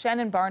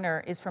 Shannon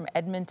Barner is from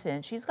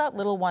Edmonton. She's got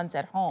little ones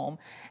at home,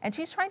 and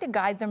she's trying to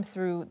guide them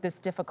through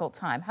this difficult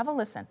time. Have a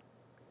listen.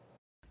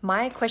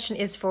 My question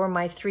is for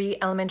my 3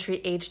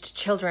 elementary-aged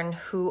children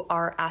who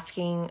are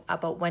asking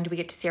about when do we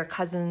get to see our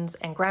cousins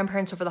and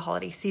grandparents over the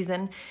holiday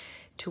season,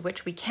 to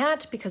which we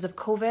can't because of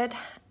COVID.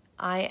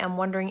 I am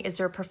wondering, is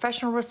there a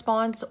professional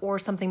response or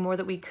something more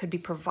that we could be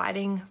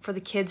providing for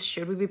the kids?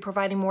 Should we be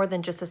providing more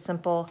than just a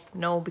simple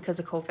no because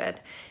of COVID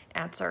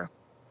answer?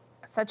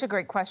 Such a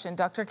great question.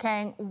 Dr.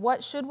 Kang,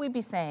 what should we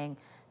be saying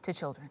to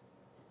children?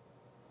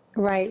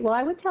 Right. Well,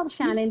 I would tell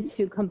Shannon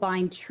to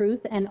combine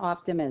truth and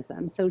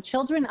optimism. So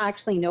children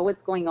actually know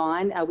what's going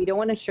on. We don't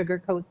want to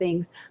sugarcoat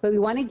things, but we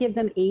want to give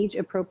them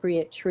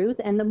age-appropriate truth.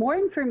 And the more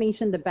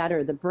information, the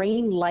better. The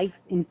brain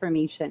likes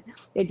information.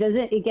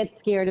 It gets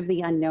scared of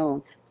the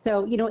unknown.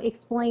 So,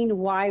 explain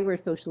why we're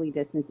socially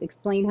distanced.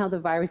 Explain how the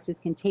virus is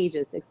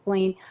contagious.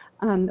 Explain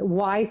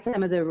why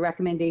some of the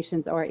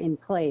recommendations are in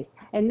place,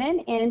 and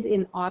then end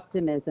in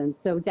optimism.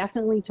 So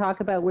definitely talk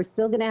about, we're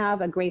still going to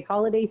have a great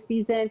holiday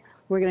season.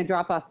 We're going to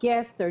drop off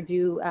gifts or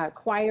do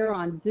choir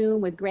on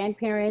Zoom with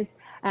grandparents,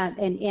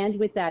 and end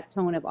with that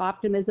tone of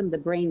optimism. The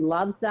brain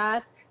loves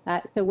that.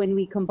 So when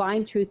we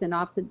combine truth and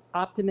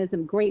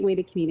optimism, great way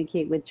to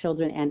communicate with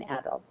children and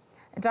adults.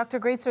 And Dr.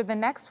 Greatzer, the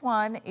next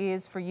one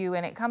is for you,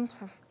 and it comes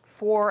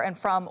for and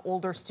from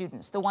older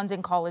students, the ones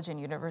in college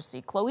and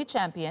university. Chloe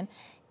Champion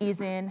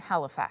is in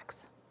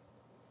Halifax.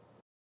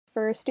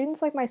 For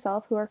students like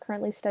myself who are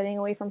currently studying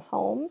away from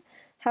home,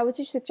 how would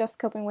you suggest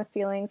coping with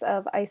feelings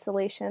of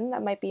isolation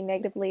that might be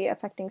negatively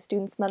affecting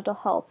students' mental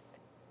health?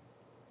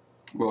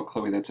 Well,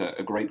 Chloe, that's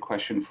a great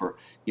question for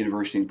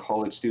university and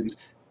college students.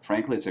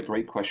 Frankly, it's a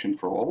great question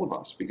for all of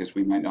us because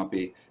we might not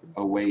be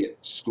away at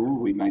school.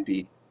 We might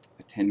be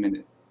a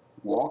 10-minute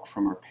walk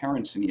from our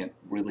parents and yet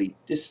really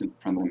distant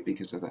from them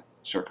because of the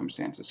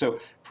circumstances. So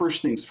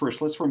first things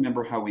first, let's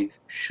remember how we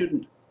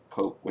shouldn't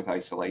cope with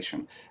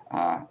isolation.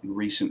 In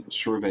recent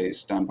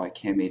surveys done by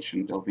CAMH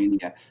and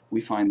Delvinia,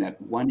 we find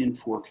that 1 in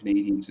 4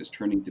 Canadians is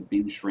turning to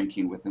binge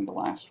drinking within the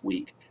last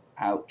week.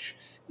 Ouch.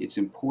 It's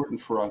important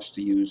for us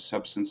to use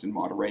substance in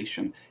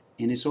moderation.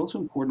 And it's also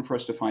important for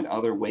us to find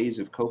other ways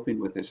of coping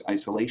with this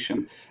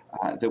isolation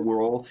that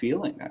we're all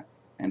feeling,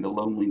 and the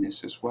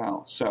loneliness as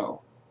well.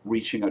 So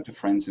reaching out to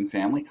friends and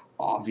family,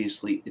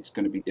 obviously it's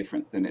going to be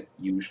different than it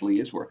usually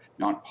is. We're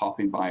not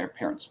popping by our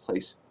parents'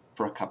 place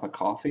for a cup of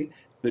coffee,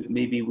 but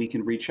maybe we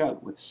can reach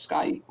out with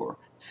Skype or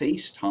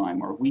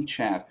FaceTime or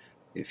WeChat.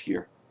 If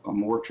you're a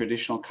more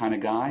traditional kind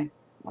of guy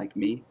like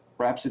me,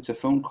 perhaps it's a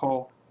phone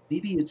call.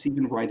 Maybe it's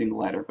even writing a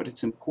letter, but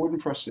it's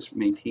important for us to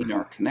maintain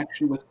our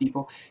connection with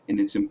people, and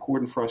it's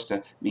important for us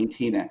to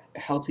maintain a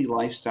healthy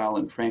lifestyle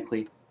in,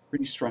 frankly,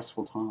 pretty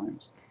stressful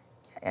times.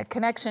 A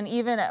connection,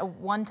 even at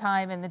one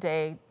time in the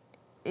day,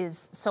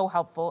 is so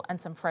helpful, and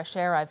some fresh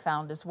air I've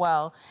found as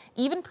well.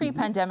 Even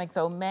pre-pandemic,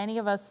 though, many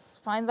of us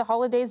find the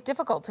holidays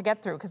difficult to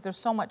get through because there's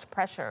so much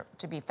pressure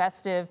to be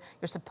festive.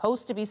 You're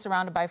supposed to be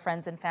surrounded by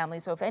friends and family.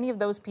 So if any of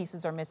those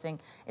pieces are missing,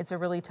 it's a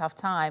really tough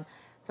time.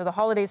 So the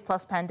holidays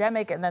plus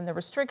pandemic and then the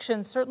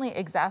restrictions certainly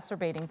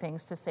exacerbating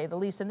things, to say the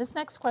least. And this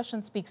next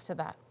question speaks to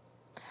that.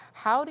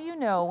 How do you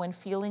know when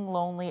feeling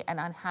lonely and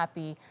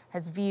unhappy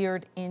has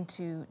veered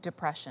into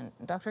depression?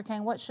 Dr.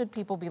 Kang, what should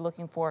people be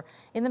looking for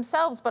in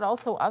themselves, but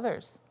also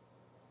others?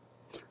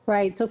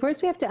 Right. So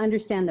first we have to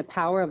understand the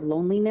power of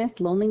loneliness.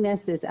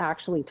 Loneliness is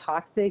actually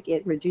toxic.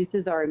 It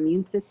reduces our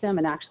immune system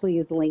and actually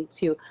is linked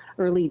to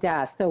early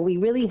death. So we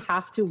really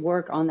have to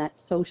work on that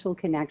social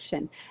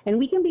connection. And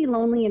we can be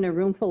lonely in a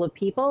room full of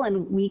people,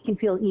 and we can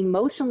feel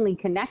emotionally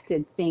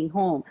connected staying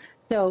home.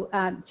 So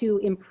to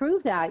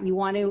improve that, you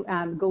want to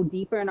go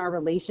deeper in our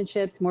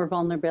relationships, more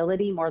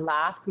vulnerability, more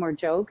laughs, more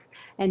jokes.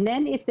 And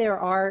then if there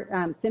are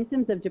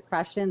symptoms of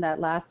depression that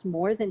last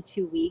more than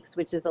 2 weeks,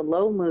 which is a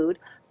low mood,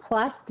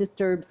 plus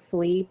disturbed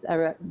sleep,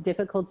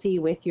 difficulty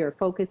with your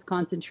focus,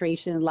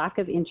 concentration, lack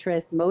of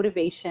interest,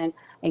 motivation,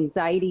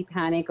 anxiety,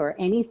 panic, or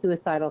any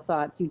suicidal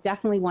thoughts, you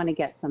definitely want to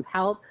get some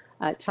help,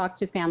 talk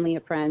to family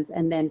and friends,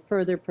 and then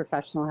further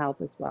professional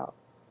help as well.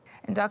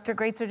 And Dr.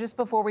 Greatzer, just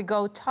before we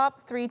go,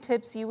 top 3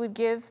 tips you would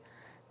give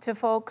to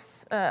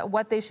folks,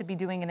 what they should be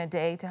doing in a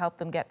day to help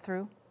them get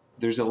through?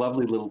 There's a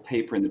lovely little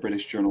paper in the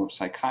British Journal of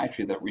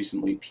Psychiatry that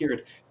recently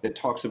appeared that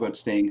talks about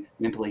staying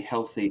mentally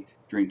healthy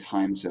during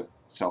times of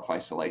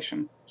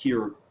self-isolation.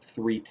 Here are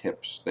 3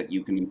 tips that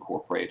you can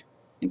incorporate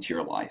into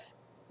your life.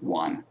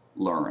 1,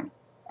 learn.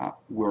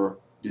 We're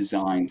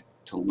designed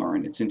to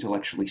learn. It's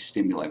intellectually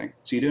stimulating.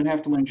 So you don't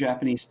have to learn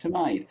Japanese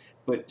tonight,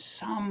 but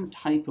some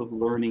type of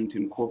learning to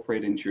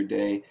incorporate into your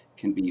day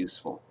can be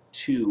useful.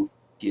 2,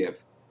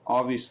 give.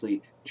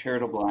 Obviously,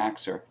 charitable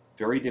acts are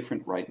very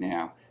different right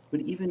now,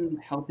 but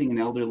even helping an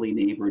elderly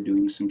neighbor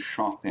doing some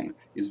shopping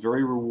is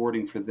very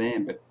rewarding for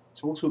them, but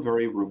it's also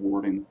very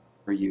rewarding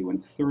for you.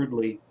 And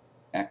thirdly,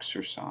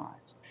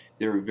 exercise.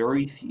 There are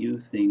very few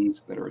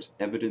things that are as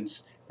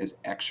evidence as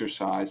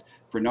exercise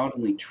for not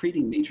only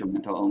treating major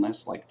mental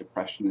illness like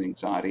depression and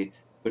anxiety,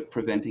 but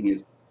preventing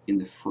it in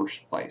the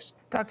first place.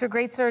 Dr.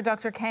 Greatzer,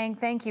 Dr. Kang,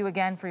 thank you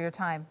again for your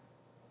time.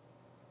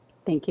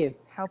 Thank you.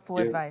 Helpful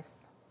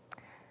advice.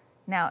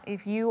 Now,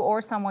 if you or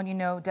someone you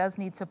know does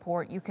need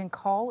support, you can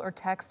call or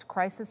text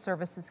Crisis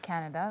Services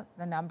Canada.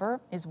 The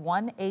number is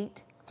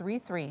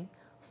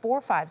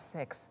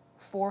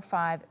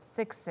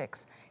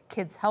 1-833-456-4566.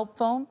 Kids Help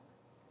Phone,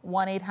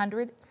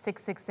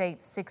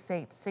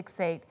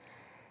 1-800-668-6868.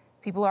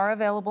 People are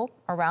available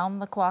around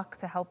the clock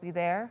to help you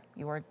there.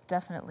 You are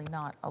definitely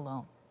not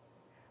alone.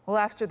 Well,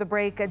 after the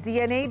break, a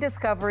DNA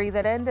discovery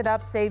that ended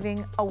up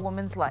saving a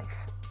woman's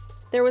life.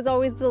 There was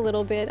always the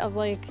little bit of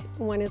like,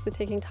 when is the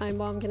ticking time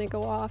bomb going to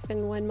go off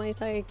and when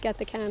might I get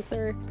the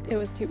cancer? It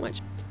was too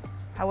much.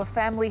 How a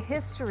family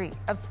history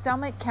of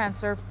stomach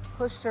cancer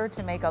pushed her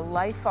to make a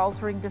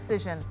life-altering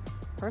decision.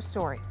 Her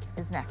story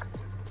is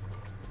next.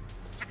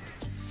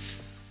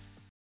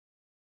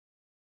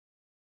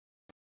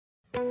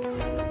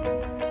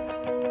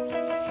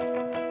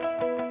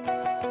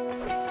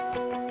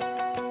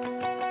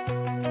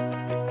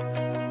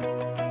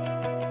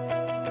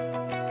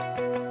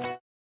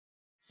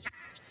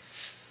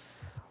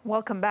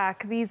 Welcome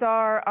back. These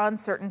are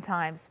uncertain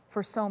times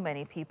for so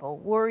many people,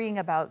 worrying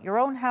about your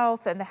own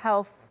health and the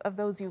health of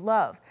those you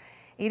love.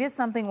 It is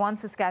something one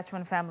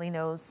Saskatchewan family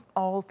knows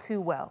all too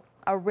well.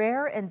 A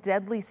rare and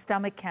deadly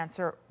stomach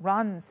cancer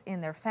runs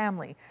in their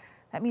family.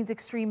 That means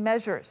extreme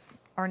measures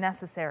are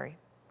necessary.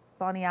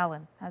 Bonnie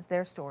Allen has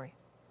their story.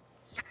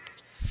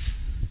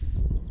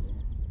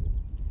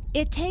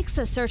 It takes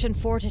a certain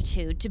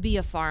fortitude to be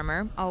a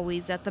farmer,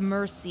 always at the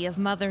mercy of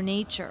Mother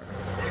Nature.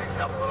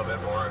 A little bit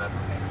more.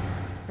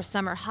 For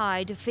Summer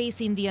Hyde,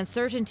 facing the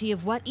uncertainty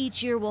of what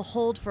each year will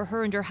hold for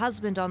her and her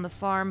husband on the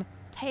farm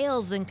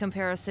pales in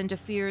comparison to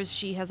fears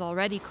she has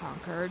already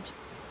conquered.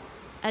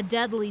 A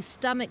deadly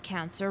stomach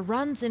cancer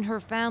runs in her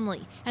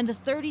family, and the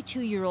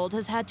 32-year-old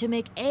has had to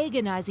make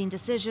agonizing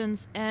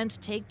decisions and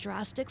take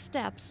drastic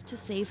steps to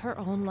save her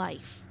own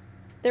life.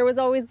 There was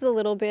always the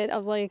little bit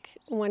of like,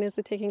 when is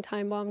the ticking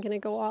time bomb going to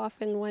go off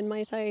and when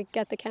might I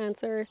get the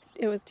cancer?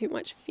 It was too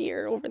much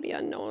fear over the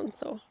unknown,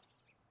 so.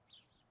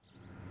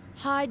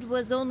 Hyde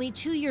was only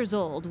 2 years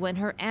old when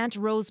her Aunt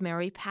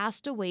Rosemary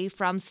passed away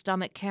from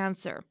stomach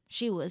cancer.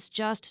 She was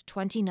just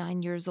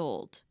 29 years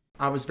old.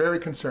 I was very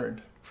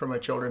concerned for my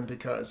children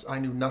because I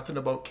knew nothing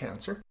about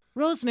cancer.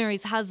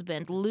 Rosemary's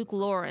husband, Luke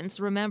Lawrence,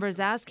 remembers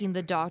asking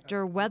the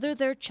doctor whether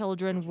their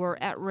children were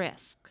at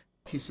risk.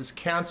 He says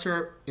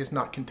cancer is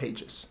not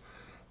contagious.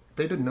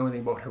 They didn't know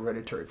anything about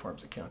hereditary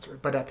forms of cancer,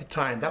 but at the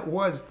time that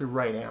was the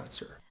right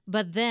answer.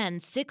 But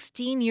then,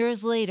 16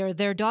 years later,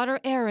 their daughter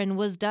Erin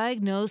was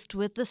diagnosed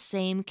with the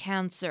same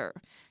cancer.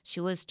 She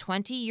was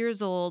 20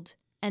 years old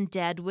and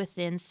dead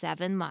within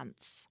 7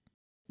 months.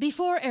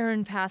 Before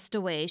Erin passed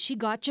away, she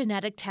got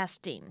genetic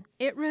testing.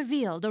 It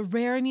revealed a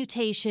rare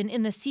mutation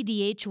in the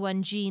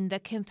CDH1 gene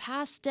that can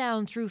pass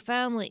down through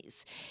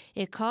families.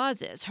 It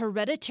causes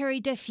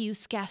hereditary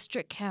diffuse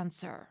gastric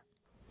cancer.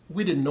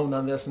 We didn't know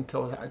none of this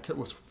until it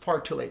was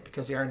far too late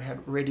because Erin had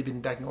already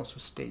been diagnosed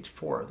with stage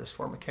 4 of this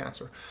form of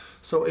cancer.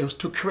 So it was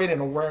to create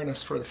an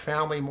awareness for the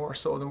family more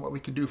so than what we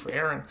could do for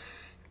Erin.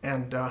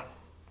 And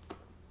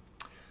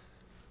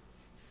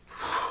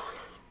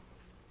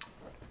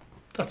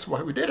that's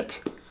why we did it.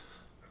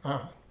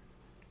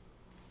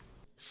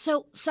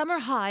 So Summer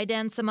Hyde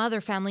and some other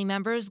family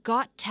members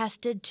got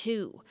tested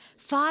too.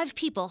 5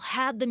 people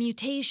had the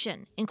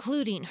mutation,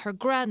 including her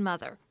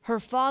grandmother, her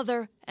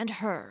father, and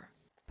her.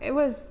 It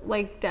was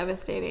like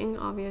devastating,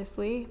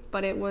 obviously,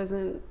 but it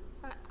wasn't,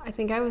 I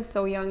think I was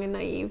so young and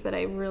naive that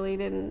I really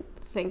didn't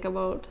think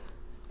about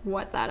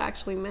what that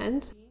actually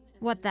meant.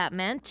 What that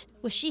meant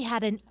was she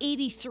had an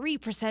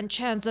 83%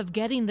 chance of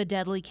getting the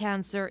deadly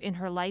cancer in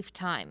her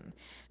lifetime.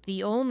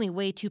 The only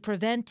way to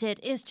prevent it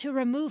is to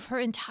remove her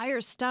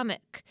entire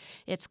stomach.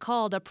 It's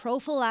called a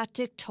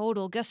prophylactic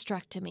total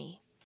gastrectomy.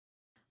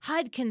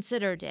 Hyde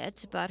considered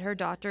it, but her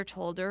doctor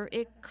told her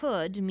it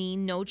could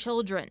mean no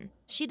children.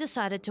 She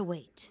decided to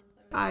wait.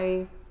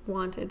 I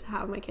wanted to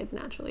have my kids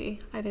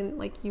naturally. I didn't,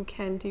 like, you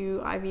can do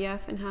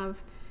IVF and have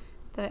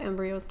the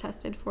embryos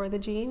tested for the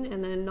gene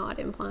and then not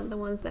implant the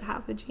ones that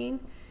have the gene,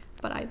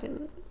 but I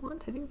didn't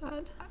want to do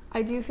that.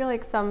 I do feel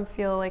like some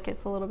feel like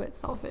it's a little bit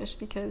selfish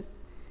because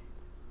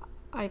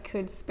I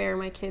could spare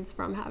my kids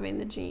from having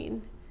the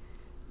gene,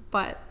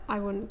 but I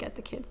wouldn't get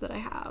the kids that I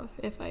have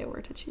if I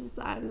were to choose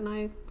that, and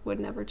I would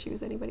never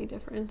choose anybody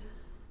different.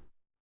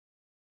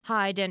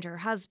 Hyde and her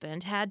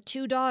husband had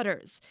 2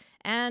 daughters,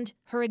 and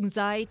her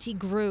anxiety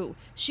grew.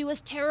 She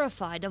was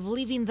terrified of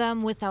leaving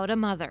them without a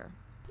mother.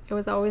 It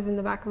was always in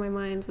the back of my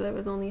mind that it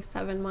was only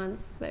 7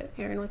 months that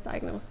Erin was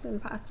diagnosed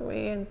and passed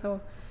away, and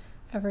so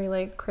every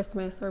like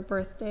Christmas or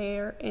birthday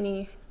or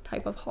any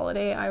type of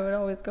holiday, I would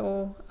always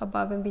go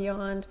above and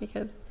beyond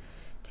because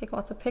take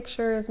lots of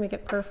pictures, make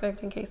it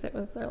perfect in case it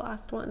was their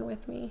last one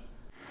with me.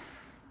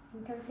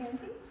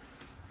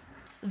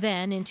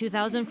 Then, in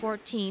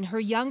 2014, her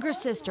younger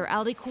sister,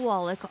 Ali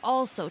Kowalik,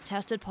 also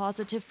tested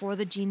positive for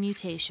the gene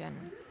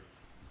mutation.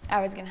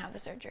 I was going to have the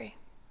surgery.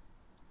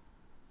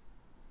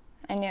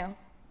 I knew.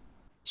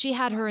 She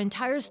had her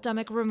entire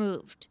stomach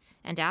removed,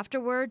 and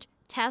afterward,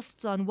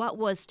 tests on what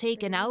was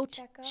taken out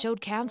showed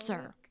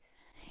cancer.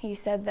 He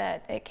said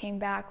that it came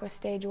back with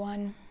stage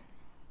 1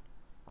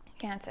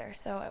 cancer,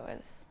 so it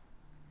was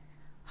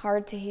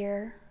hard to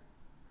hear.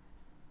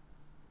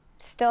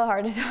 Still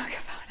hard to talk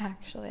about,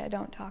 actually. I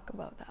don't talk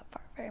about that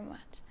part very much.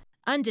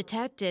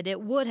 Undetected,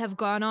 it would have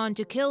gone on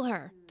to kill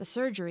her. The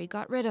surgery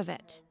got rid of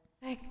it.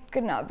 I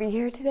could not be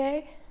here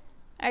today.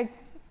 I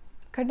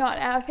could not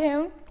have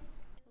him.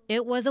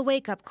 It was a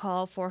wake-up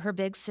call for her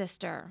big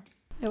sister.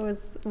 It was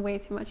way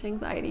too much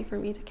anxiety for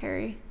me to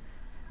carry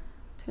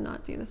to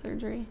not do the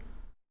surgery.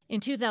 In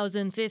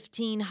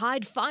 2015,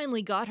 Hyde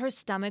finally got her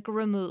stomach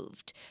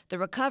removed. The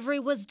recovery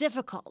was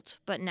difficult,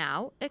 but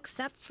now,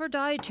 except for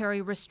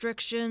dietary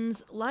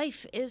restrictions,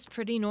 life is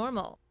pretty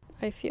normal.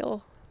 I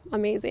feel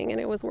amazing, and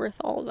it was worth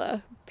all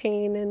the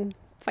pain and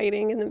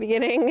fighting in the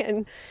beginning,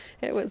 and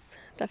it was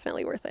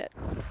definitely worth it.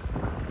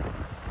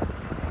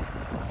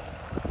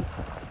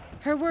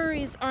 Her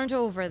worries aren't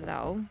over,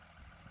 though.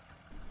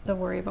 The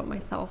worry about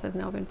myself has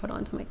now been put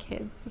onto my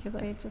kids because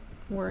I just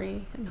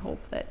worry and hope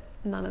that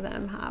none of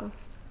them have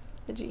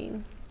the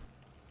gene.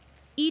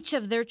 Each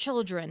of their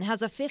children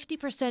has a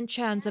 50%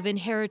 chance of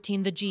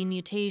inheriting the gene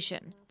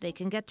mutation. They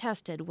can get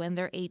tested when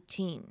they're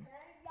 18.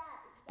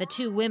 The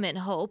 2 women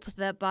hope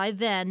that by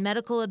then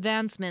medical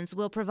advancements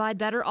will provide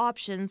better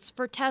options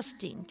for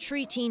testing,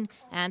 treating,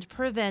 and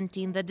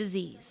preventing the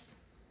disease.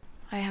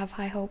 I have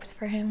high hopes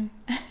for him.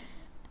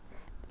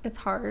 It's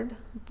hard,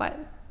 but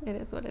it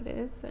is what it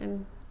is,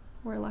 and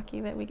we're lucky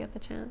that we get the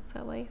chance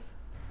at life.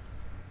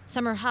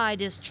 Summer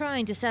Hyde is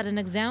trying to set an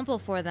example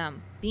for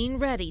them, being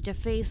ready to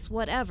face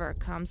whatever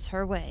comes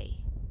her way.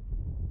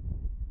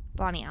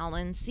 Bonnie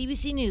Allen,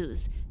 CBC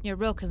News, near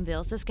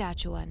Rocanville,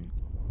 Saskatchewan.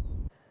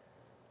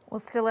 Well,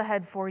 still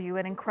ahead for you,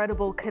 an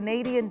incredible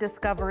Canadian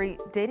discovery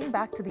dating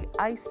back to the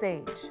Ice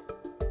Age.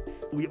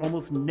 We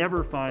almost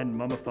never find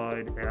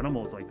mummified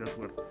animals like this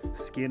with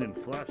skin and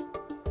flesh.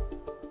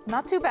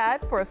 Not too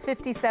bad for a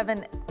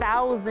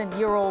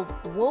 57,000-year-old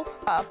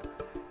wolf pup.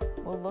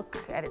 We'll look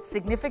at its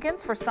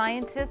significance for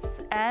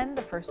scientists and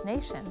the First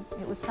Nation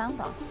it was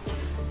found on.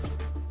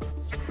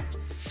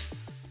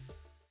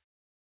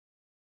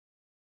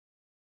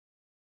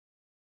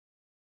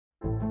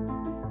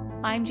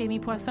 I'm Jamie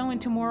Poisson, and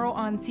tomorrow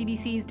on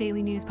CBC's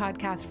daily news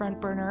podcast Front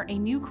Burner, a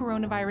new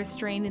coronavirus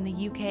strain in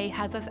the UK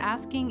has us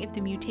asking if the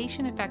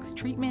mutation affects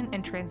treatment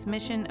and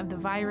transmission of the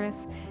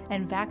virus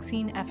and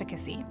vaccine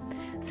efficacy.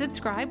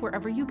 Subscribe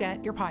wherever you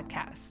get your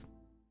podcasts.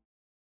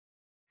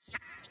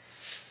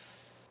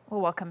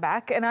 Well, welcome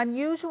back. An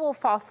unusual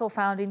fossil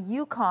found in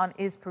Yukon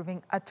is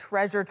proving a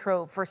treasure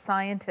trove for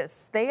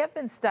scientists. They have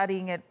been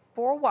studying it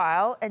for a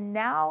while, and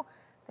now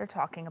they're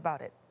talking about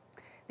it.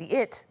 The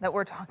it that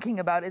we're talking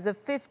about is a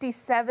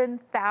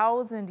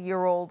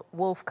 57,000-year-old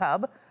wolf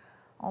cub,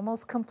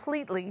 almost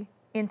completely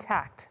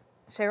intact.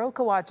 Cheryl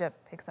Kawaja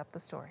picks up the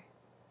story.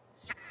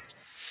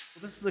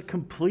 This is a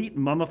complete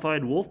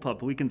mummified wolf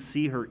pup. We can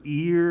see her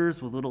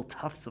ears with little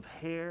tufts of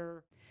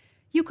hair.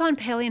 Yukon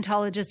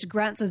paleontologist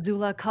Grant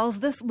Zazula calls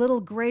this little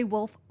gray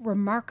wolf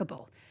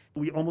remarkable.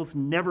 We almost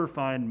never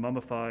find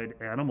mummified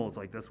animals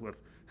like this with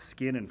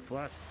skin and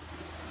flesh.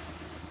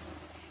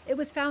 It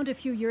was found a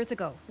few years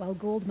ago while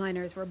gold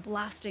miners were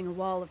blasting a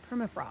wall of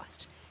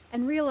permafrost.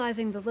 And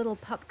realizing the little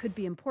pup could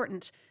be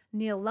important,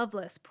 Neil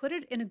Lovelace put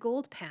it in a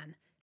gold pan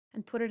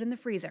and put it in the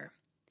freezer.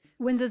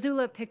 When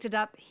Zazula picked it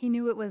up, he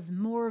knew it was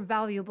more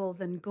valuable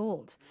than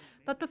gold.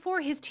 But before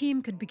his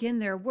team could begin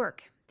their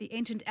work, the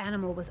ancient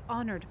animal was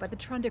honored by the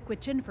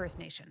Trundikwichin First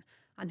Nation,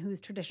 on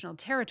whose traditional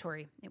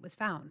territory it was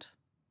found.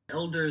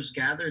 Elders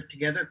gathered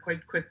together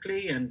quite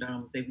quickly, and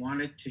they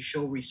wanted to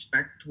show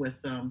respect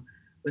with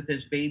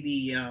his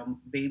baby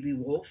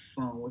wolf,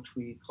 which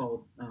we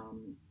called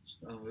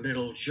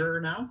Little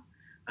Jur now,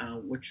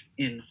 which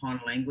in Han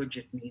language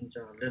it means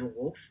little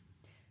wolf.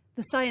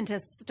 The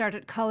scientists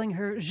started calling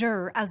her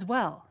Jur as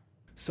well.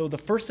 So the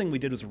first thing we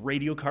did was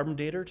radiocarbon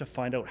date her to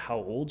find out how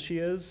old she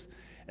is.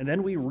 And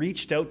then we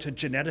reached out to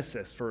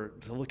geneticists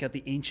to look at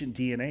the ancient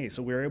DNA.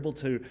 So we were able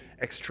to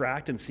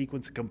extract and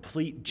sequence a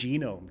complete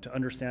genome to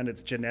understand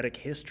its genetic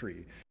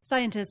history.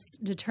 Scientists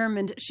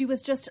determined she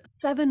was just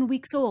 7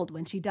 weeks old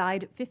when she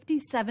died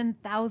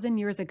 57,000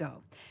 years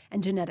ago.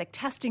 And genetic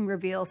testing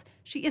reveals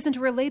she isn't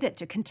related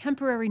to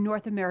contemporary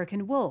North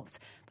American wolves,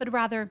 but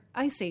rather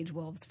Ice Age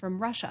wolves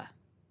from Russia.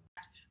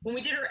 When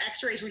we did her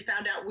x-rays, we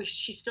found out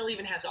she still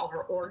even has all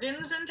her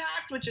organs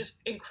intact, which is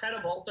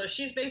incredible. So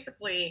she's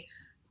basically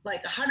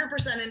like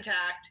 100%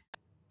 intact.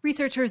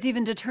 Researchers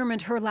even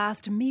determined her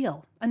last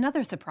meal,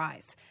 another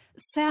surprise.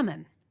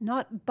 Salmon,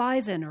 not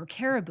bison or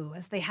caribou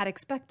as they had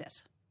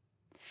expected.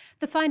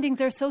 The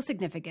findings are so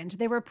significant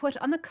they were put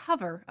on the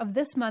cover of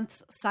this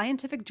month's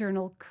scientific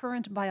journal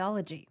Current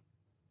Biology.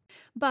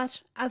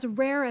 But as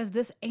rare as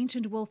this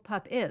ancient wolf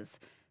pup is,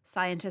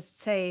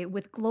 scientists say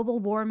with global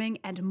warming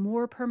and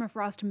more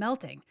permafrost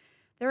melting,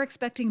 they're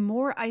expecting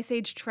more Ice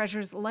Age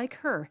treasures like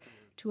her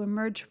to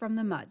emerge from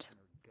the mud.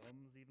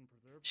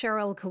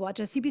 Cheryl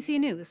Kawaja, CBC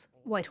News,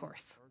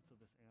 Whitehorse.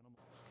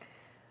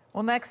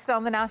 Well, next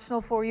on the National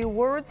For You,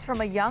 words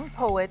from a young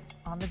poet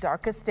on the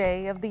darkest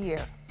day of the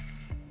year.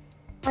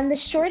 On the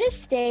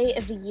shortest day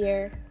of the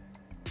year,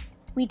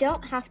 we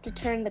don't have to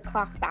turn the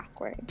clock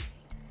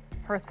backwards.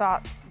 Her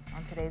thoughts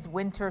on today's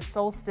winter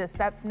solstice.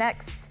 That's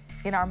next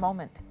in our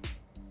moment.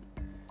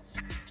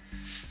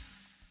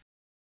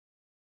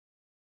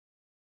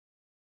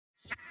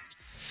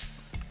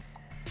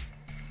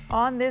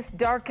 On this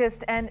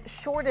darkest and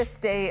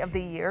shortest day of the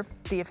year,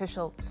 the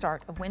official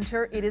start of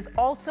winter, it is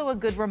also a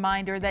good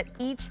reminder that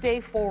each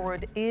day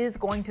forward is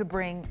going to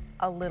bring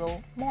a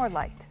little more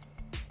light.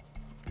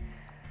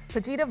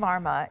 Pajita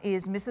Varma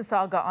is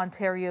Mississauga,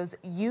 Ontario's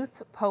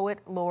Youth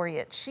Poet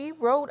Laureate. She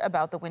wrote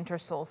about the winter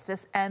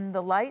solstice and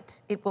the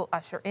light it will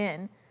usher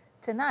in.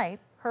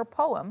 Tonight, her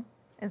poem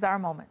is our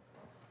moment.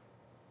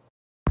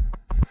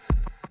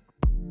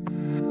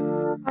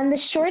 On the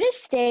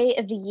shortest day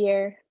of the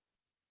year,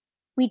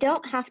 we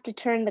don't have to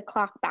turn the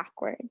clock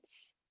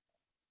backwards.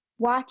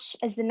 Watch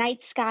as the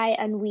night sky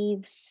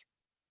unweaves,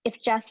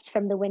 if just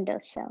from the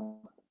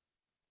windowsill.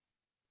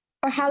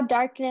 Or how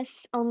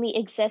darkness only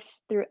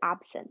exists through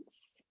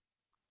absence.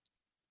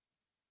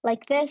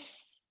 Like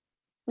this,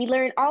 we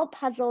learn all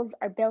puzzles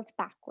are built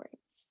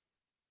backwards,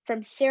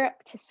 from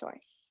syrup to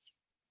source.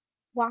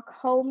 Walk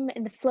home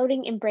in the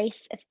floating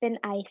embrace of thin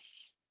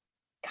ice.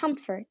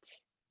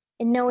 Comfort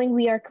in knowing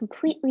we are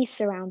completely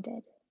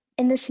surrounded.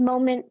 In this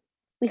moment,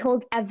 we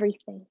hold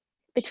everything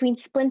between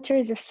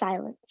splinters of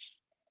silence,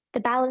 the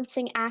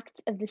balancing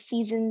act of the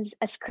seasons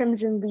as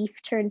crimson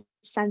leaf turns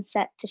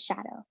sunset to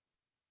shadow.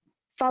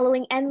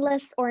 Following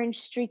endless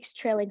orange streaks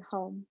trailing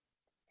home,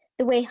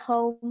 the way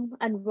home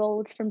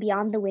unrolls from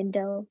beyond the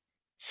window,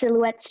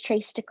 silhouettes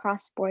traced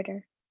across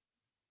border.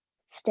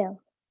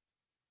 Still,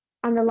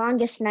 on the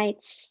longest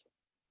nights,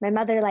 my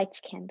mother lights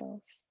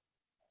candles,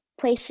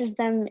 places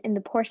them in the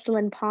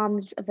porcelain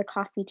palms of the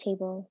coffee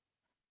table.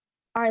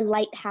 Our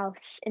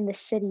lighthouse in the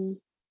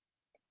city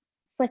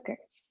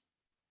flickers,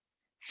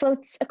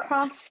 floats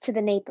across to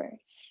the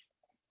neighbors.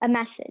 A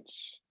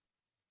message.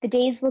 The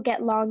days will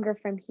get longer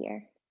from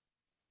here.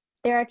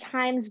 There are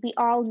times we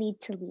all need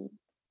to lean.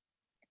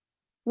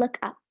 Look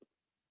up.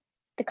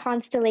 The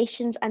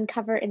constellations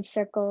uncover in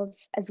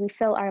circles as we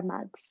fill our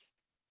mugs,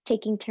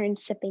 taking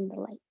turns sipping the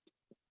light.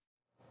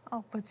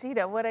 Oh,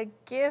 Pachita, what a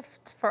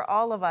gift for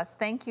all of us.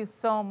 Thank you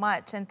so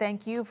much, and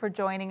thank you for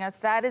joining us.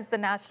 That is the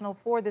National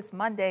for this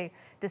Monday,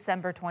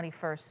 December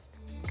 21st.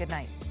 Good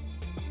night.